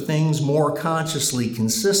assuming is of things more consciously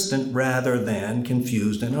consistent rather than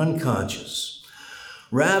confused and unconscious.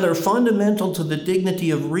 Rather, fundamental to the dignity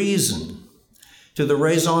of reason, to the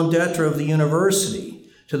raison d'etre of the university,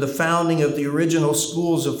 to the founding of the original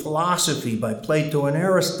schools of philosophy by Plato and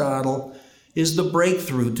Aristotle, is the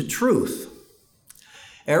breakthrough to truth.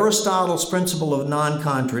 Aristotle's principle of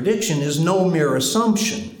non-contradiction is no mere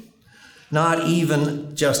assumption, not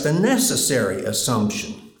even just a necessary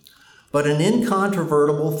assumption, but an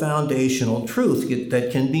incontrovertible foundational truth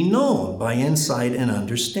that can be known by insight and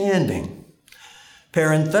understanding.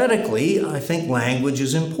 Parenthetically, I think language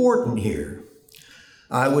is important here.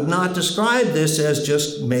 I would not describe this as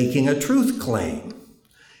just making a truth claim.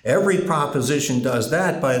 Every proposition does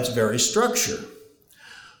that by its very structure.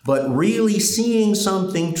 But really seeing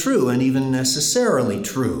something true, and even necessarily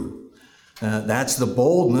true, that's the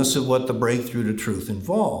boldness of what the breakthrough to truth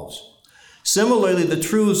involves. Similarly, the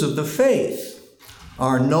truths of the faith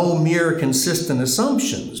are no mere consistent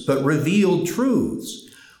assumptions, but revealed truths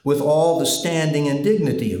with all the standing and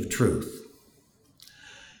dignity of truth.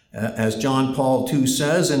 As John Paul II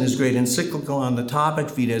says in his great encyclical on the topic,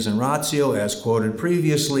 Fides and Ratio, as quoted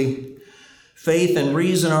previously, faith and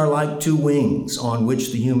reason are like two wings on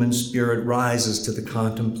which the human spirit rises to the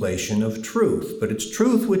contemplation of truth, but it's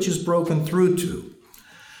truth which is broken through to.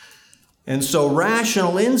 And so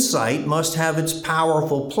rational insight must have its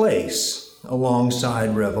powerful place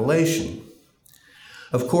alongside revelation.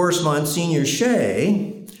 Of course, Monsignor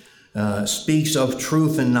Shea speaks of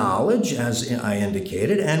truth and knowledge, as I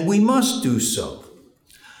indicated, and we must do so.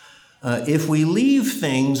 If we leave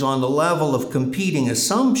things on the level of competing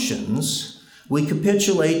assumptions, we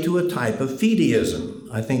capitulate to a type of fideism.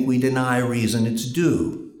 I think we deny reason its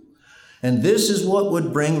due. And this is what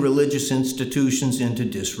would bring religious institutions into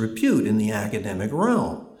disrepute in the academic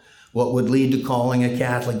realm, what would lead to calling a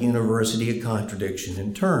Catholic university a contradiction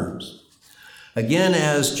in terms. Again,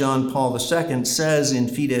 as John Paul II says in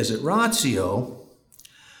Fides et Ratio,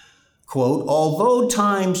 quote, although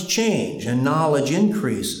times change and knowledge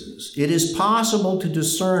increases, it is possible to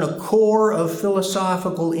discern a core of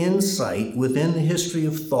philosophical insight within the history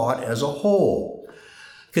of thought as a whole.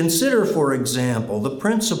 Consider, for example, the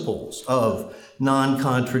principles of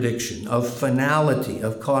non-contradiction, of finality,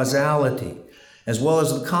 of causality, as well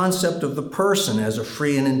as the concept of the person as a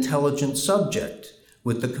free and intelligent subject,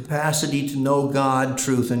 with the capacity to know God,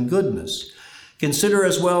 truth, and goodness. Consider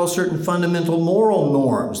as well certain fundamental moral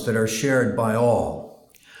norms that are shared by all.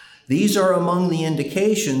 These are among the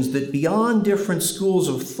indications that beyond different schools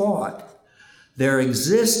of thought, there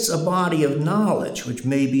exists a body of knowledge which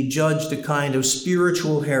may be judged a kind of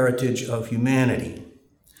spiritual heritage of humanity.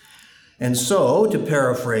 And so, to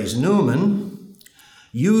paraphrase Newman,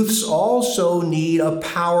 youths also need a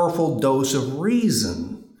powerful dose of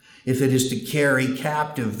reason if it is to carry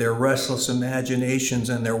captive their restless imaginations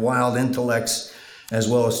and their wild intellects, as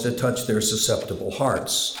well as to touch their susceptible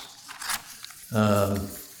hearts.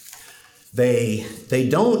 They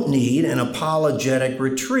don't need an apologetic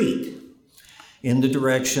retreat in the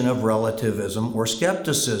direction of relativism or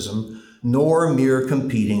skepticism, nor mere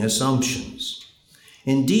competing assumptions.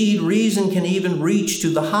 Indeed, reason can even reach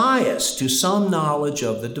to the highest, to some knowledge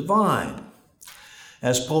of the divine.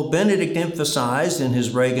 As Pope Benedict emphasized in his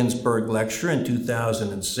Regensburg lecture in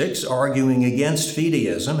 2006, arguing against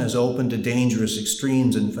fideism as open to dangerous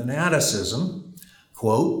extremes in fanaticism,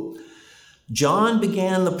 quote, John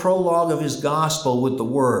began the prologue of his gospel with the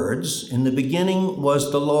words, in the beginning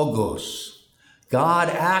was the Logos. God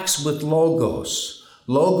acts with Logos.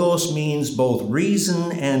 Logos means both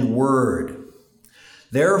reason and word.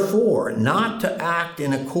 Therefore, not to act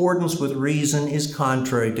in accordance with reason is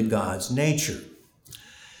contrary to God's nature.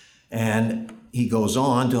 And he goes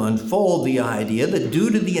on to unfold the idea that due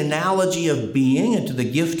to the analogy of being and to the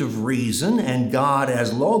gift of reason and God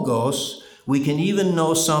as Logos, we can even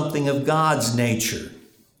know something of God's nature.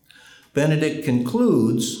 Benedict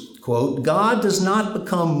concludes, quote, God does not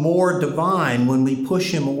become more divine when we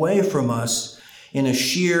push him away from us in a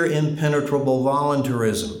sheer impenetrable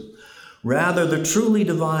voluntarism. Rather, the truly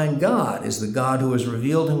divine God is the God who has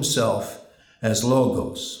revealed himself as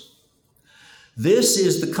Logos. This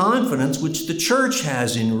is the confidence which the Church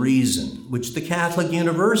has in reason, which the Catholic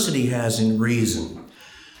University has in reason,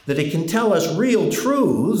 that it can tell us real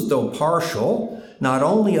truths, though partial, not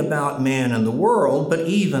only about man and the world, but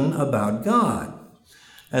even about God.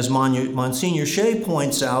 As Monsignor Shea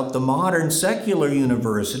points out, the modern secular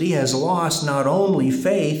university has lost not only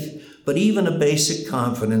faith, but even a basic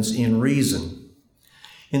confidence in reason.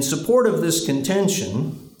 In support of this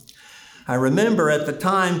contention, I remember at the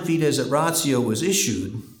time Fides et Ratio was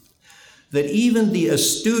issued, that even the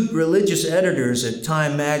astute religious editors at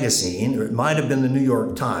Time magazine, or it might have been the New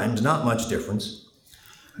York Times, not much difference,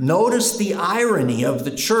 noticed the irony of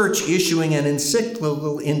the Church issuing an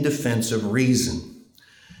encyclical in defense of reason.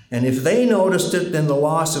 And if they noticed it, then the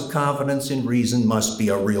loss of confidence in reason must be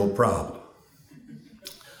a real problem.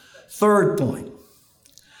 Third point.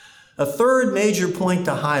 A third major point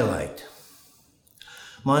to highlight.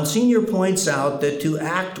 Monsignor points out that to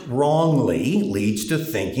act wrongly leads to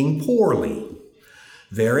thinking poorly.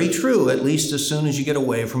 Very true, at least as soon as you get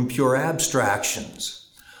away from pure abstractions.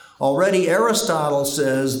 Already Aristotle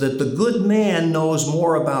says that the good man knows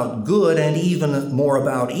more about good and even more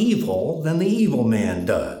about evil than the evil man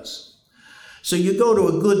does. So you go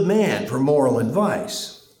to a good man for moral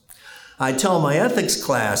advice. I tell my ethics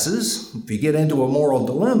classes, if you get into a moral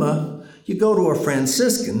dilemma, you go to a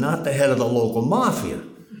Franciscan, not the head of the local mafia.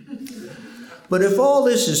 But if all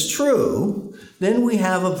this is true, then we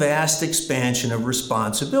have a vast expansion of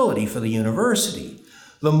responsibility for the university,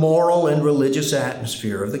 the moral and religious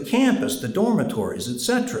atmosphere of the campus, the dormitories,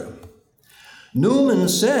 etc. Newman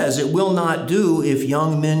says it will not do if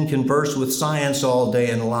young men converse with science all day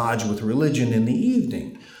and lodge with religion in the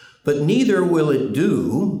evening. But neither will it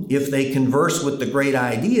do if they converse with the great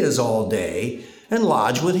ideas all day and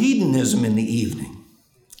lodge with hedonism in the evening.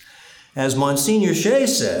 As Monsignor Shea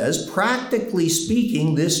says, practically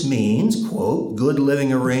speaking, this means, quote, good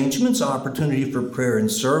living arrangements, opportunity for prayer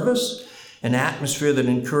and service, an atmosphere that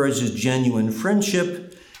encourages genuine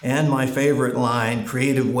friendship, and my favorite line,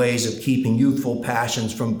 creative ways of keeping youthful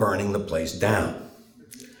passions from burning the place down.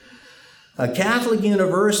 A Catholic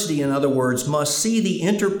university, in other words, must see the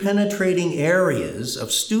interpenetrating areas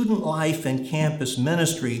of student life and campus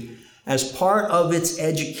ministry as part of its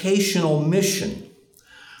educational mission.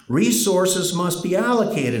 Resources must be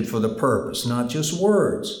allocated for the purpose, not just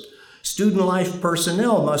words. Student life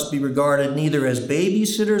personnel must be regarded neither as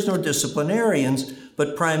babysitters nor disciplinarians,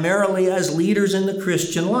 but primarily as leaders in the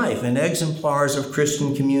Christian life and exemplars of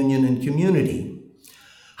Christian communion and community.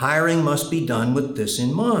 Hiring must be done with this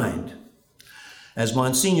in mind. As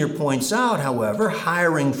Monsignor points out, however,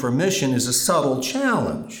 hiring for mission is a subtle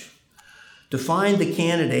challenge. To find the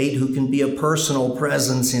candidate who can be a personal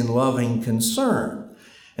presence in loving concern.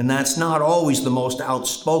 And that's not always the most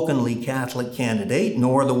outspokenly Catholic candidate,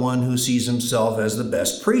 nor the one who sees himself as the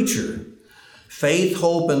best preacher. Faith,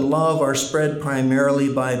 hope, and love are spread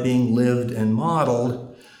primarily by being lived and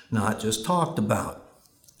modeled, not just talked about.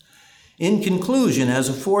 In conclusion, as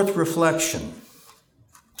a fourth reflection,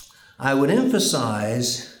 I would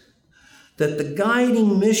emphasize that the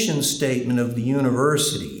guiding mission statement of the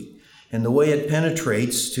university and the way it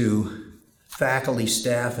penetrates to faculty,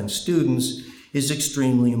 staff, and students is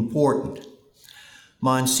extremely important.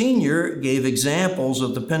 Monsignor gave examples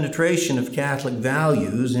of the penetration of Catholic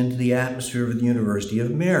values into the atmosphere of the University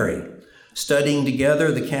of Mary, studying together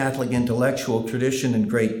the Catholic intellectual tradition and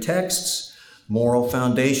great texts, moral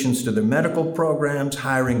foundations to their medical programs,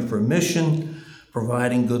 hiring for mission,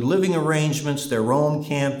 providing good living arrangements, their own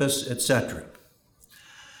campus, etc.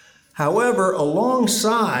 However,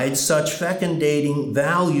 alongside such fecundating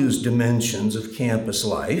values dimensions of campus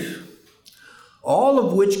life, all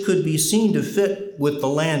of which could be seen to fit with the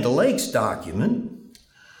Land O'Lakes document,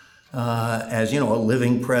 as, a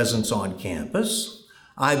living presence on campus,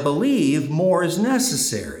 I believe more is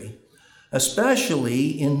necessary,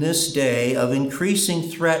 especially in this day of increasing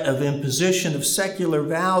threat of imposition of secular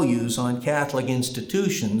values on Catholic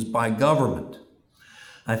institutions by government.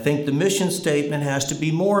 I think the mission statement has to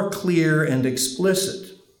be more clear and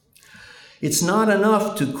explicit. It's not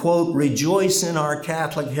enough to, quote, rejoice in our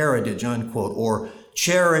Catholic heritage, unquote, or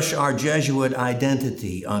cherish our Jesuit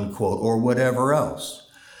identity, unquote, or whatever else.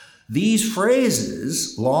 These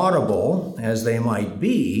phrases, laudable as they might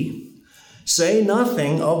be, say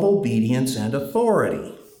nothing of obedience and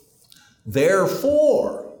authority.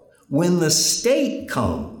 Therefore, when the state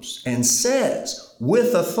comes and says,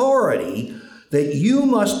 with authority, that you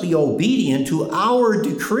must be obedient to our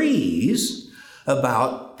decrees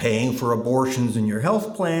about paying for abortions in your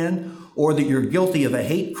health plan, or that you're guilty of a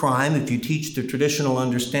hate crime if you teach the traditional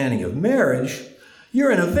understanding of marriage,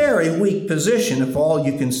 you're in a very weak position if all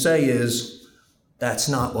you can say is, that's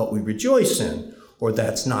not what we rejoice in, or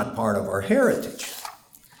that's not part of our heritage.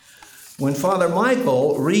 When Father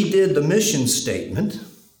Michael redid the mission statement,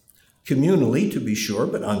 communally to be sure,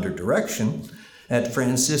 but under direction, at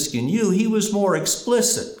Franciscan U, he was more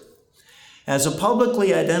explicit. As a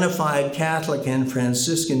publicly identified Catholic and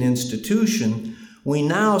Franciscan institution, we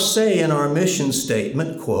now say in our mission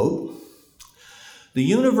statement, quote, "The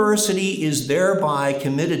university is thereby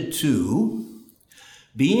committed to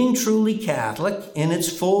being truly Catholic in its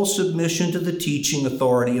full submission to the teaching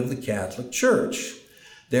authority of the Catholic Church,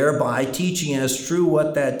 thereby teaching as true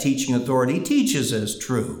what that teaching authority teaches as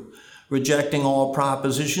true, rejecting all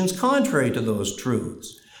propositions contrary to those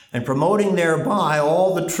truths, and promoting thereby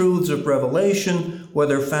all the truths of revelation,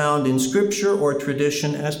 whether found in Scripture or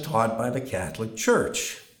tradition as taught by the Catholic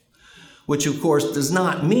Church." Which, of course, does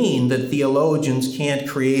not mean that theologians can't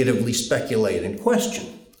creatively speculate and question.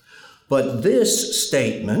 But this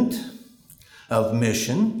statement of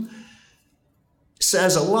mission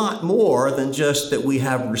says a lot more than just that we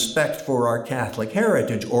have respect for our Catholic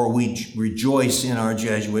heritage or we rejoice in our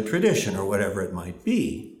Jesuit tradition or whatever it might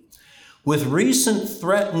be. With recent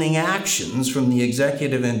threatening actions from the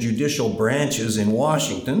executive and judicial branches in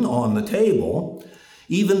Washington on the table,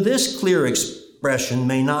 even this clear expression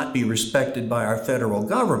may not be respected by our federal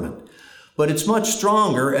government, but it's much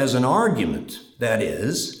stronger as an argument, that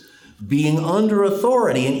is, being under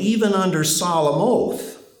authority and even under solemn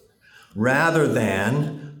oath, rather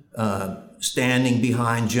than standing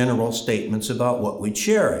behind general statements about what we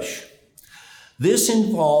cherish. This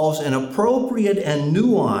involves an appropriate and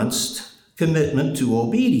nuanced commitment to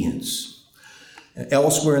obedience.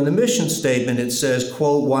 Elsewhere in the mission statement, it says,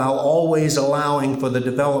 quote, "while always allowing for the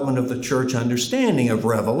development of the church understanding of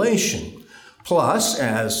revelation. Plus,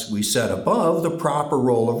 as we said above, the proper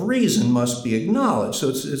role of reason must be acknowledged." So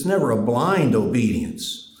it's never a blind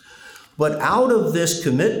obedience. But out of this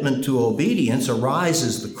commitment to obedience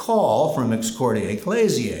arises the call from Excordia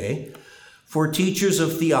Ecclesiae for teachers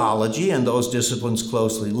of theology and those disciplines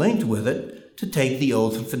closely linked with it to take the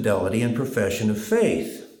oath of fidelity and profession of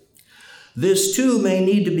faith. This too may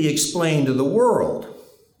need to be explained to the world,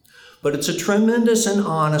 but it's a tremendous and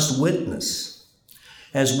honest witness,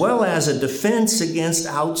 as well as a defense against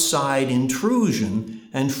outside intrusion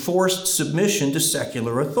and forced submission to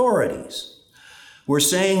secular authorities. We're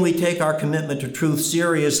saying we take our commitment to truth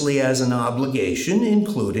seriously as an obligation,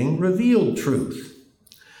 including revealed truth.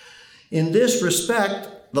 In this respect,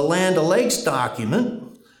 the Land O'Lakes document,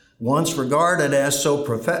 once regarded as so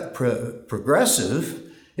progressive,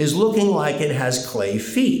 is looking like it has clay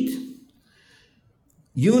feet.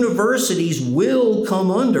 Universities will come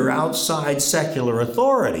under outside secular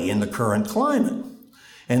authority in the current climate,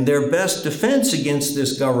 and their best defense against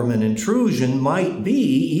this government intrusion might be,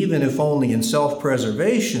 even if only in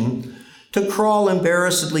self-preservation, to crawl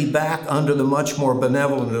embarrassedly back under the much more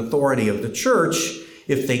benevolent authority of the church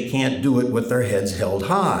if they can't do it with their heads held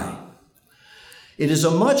high. It is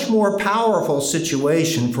a much more powerful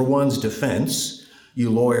situation for one's defense, you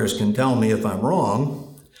lawyers can tell me if I'm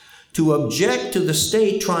wrong, to object to the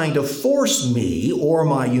state trying to force me or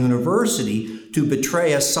my university to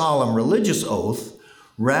betray a solemn religious oath,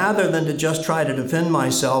 rather than to just try to defend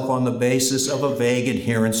myself on the basis of a vague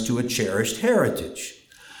adherence to a cherished heritage.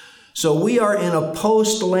 So we are in a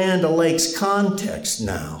post-Land O'Lakes context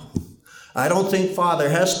now. I don't think Father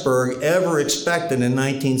Hesburgh ever expected in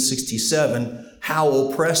 1967 how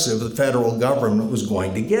oppressive the federal government was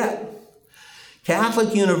going to get.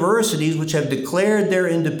 Catholic universities which have declared their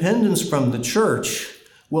independence from the church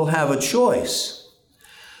will have a choice.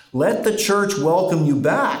 Let the church welcome you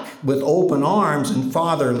back with open arms and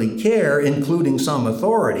fatherly care, including some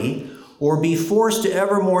authority, or be forced to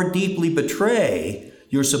ever more deeply betray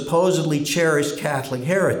your supposedly cherished Catholic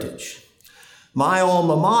heritage. My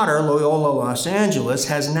alma mater, Loyola Los Angeles,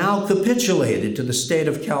 has now capitulated to the state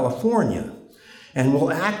of California and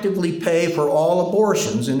will actively pay for all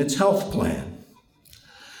abortions in its health plan.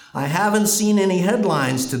 I haven't seen any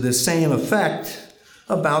headlines to the same effect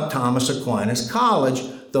about Thomas Aquinas College,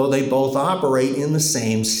 though they both operate in the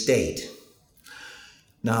same state.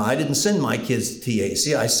 Now, I didn't send my kids to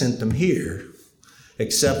TAC, I sent them here,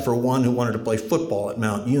 except for one who wanted to play football at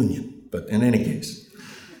Mount Union. But in any case,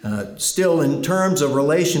 still in terms of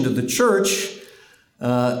relation to the church,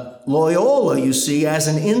 Loyola, you see, as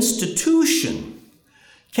an institution,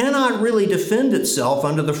 cannot really defend itself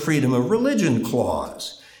under the Freedom of Religion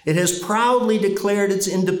Clause. It has proudly declared its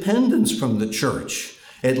independence from the church,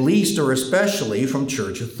 at least or especially from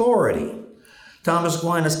church authority. Thomas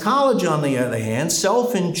Aquinas College, on the other hand,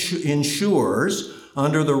 self-insures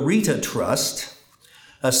under the Rita Trust,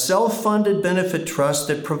 a self-funded benefit trust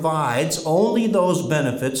that provides only those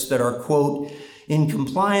benefits that are, quote, in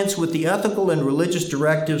compliance with the ethical and religious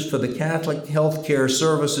directives for the Catholic health care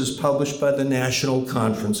services published by the National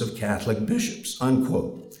Conference of Catholic Bishops,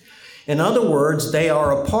 unquote. In other words, they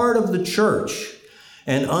are a part of the church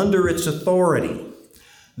and under its authority.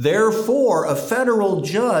 Therefore, a federal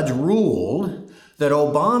judge ruled that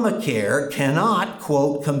Obamacare cannot,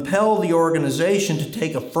 quote, compel the organization to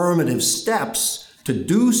take affirmative steps to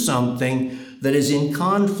do something that is in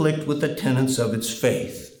conflict with the tenets of its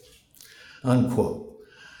faith, unquote.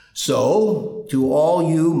 So, to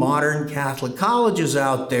all you modern Catholic colleges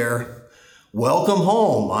out there, welcome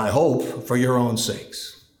home, I hope, for your own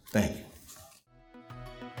sakes. Thank you.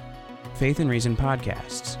 Faith and Reason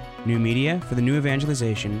podcasts. New media for the new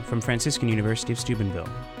evangelization from Franciscan University of Steubenville.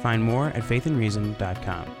 Find more at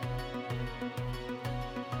faithandreason.com.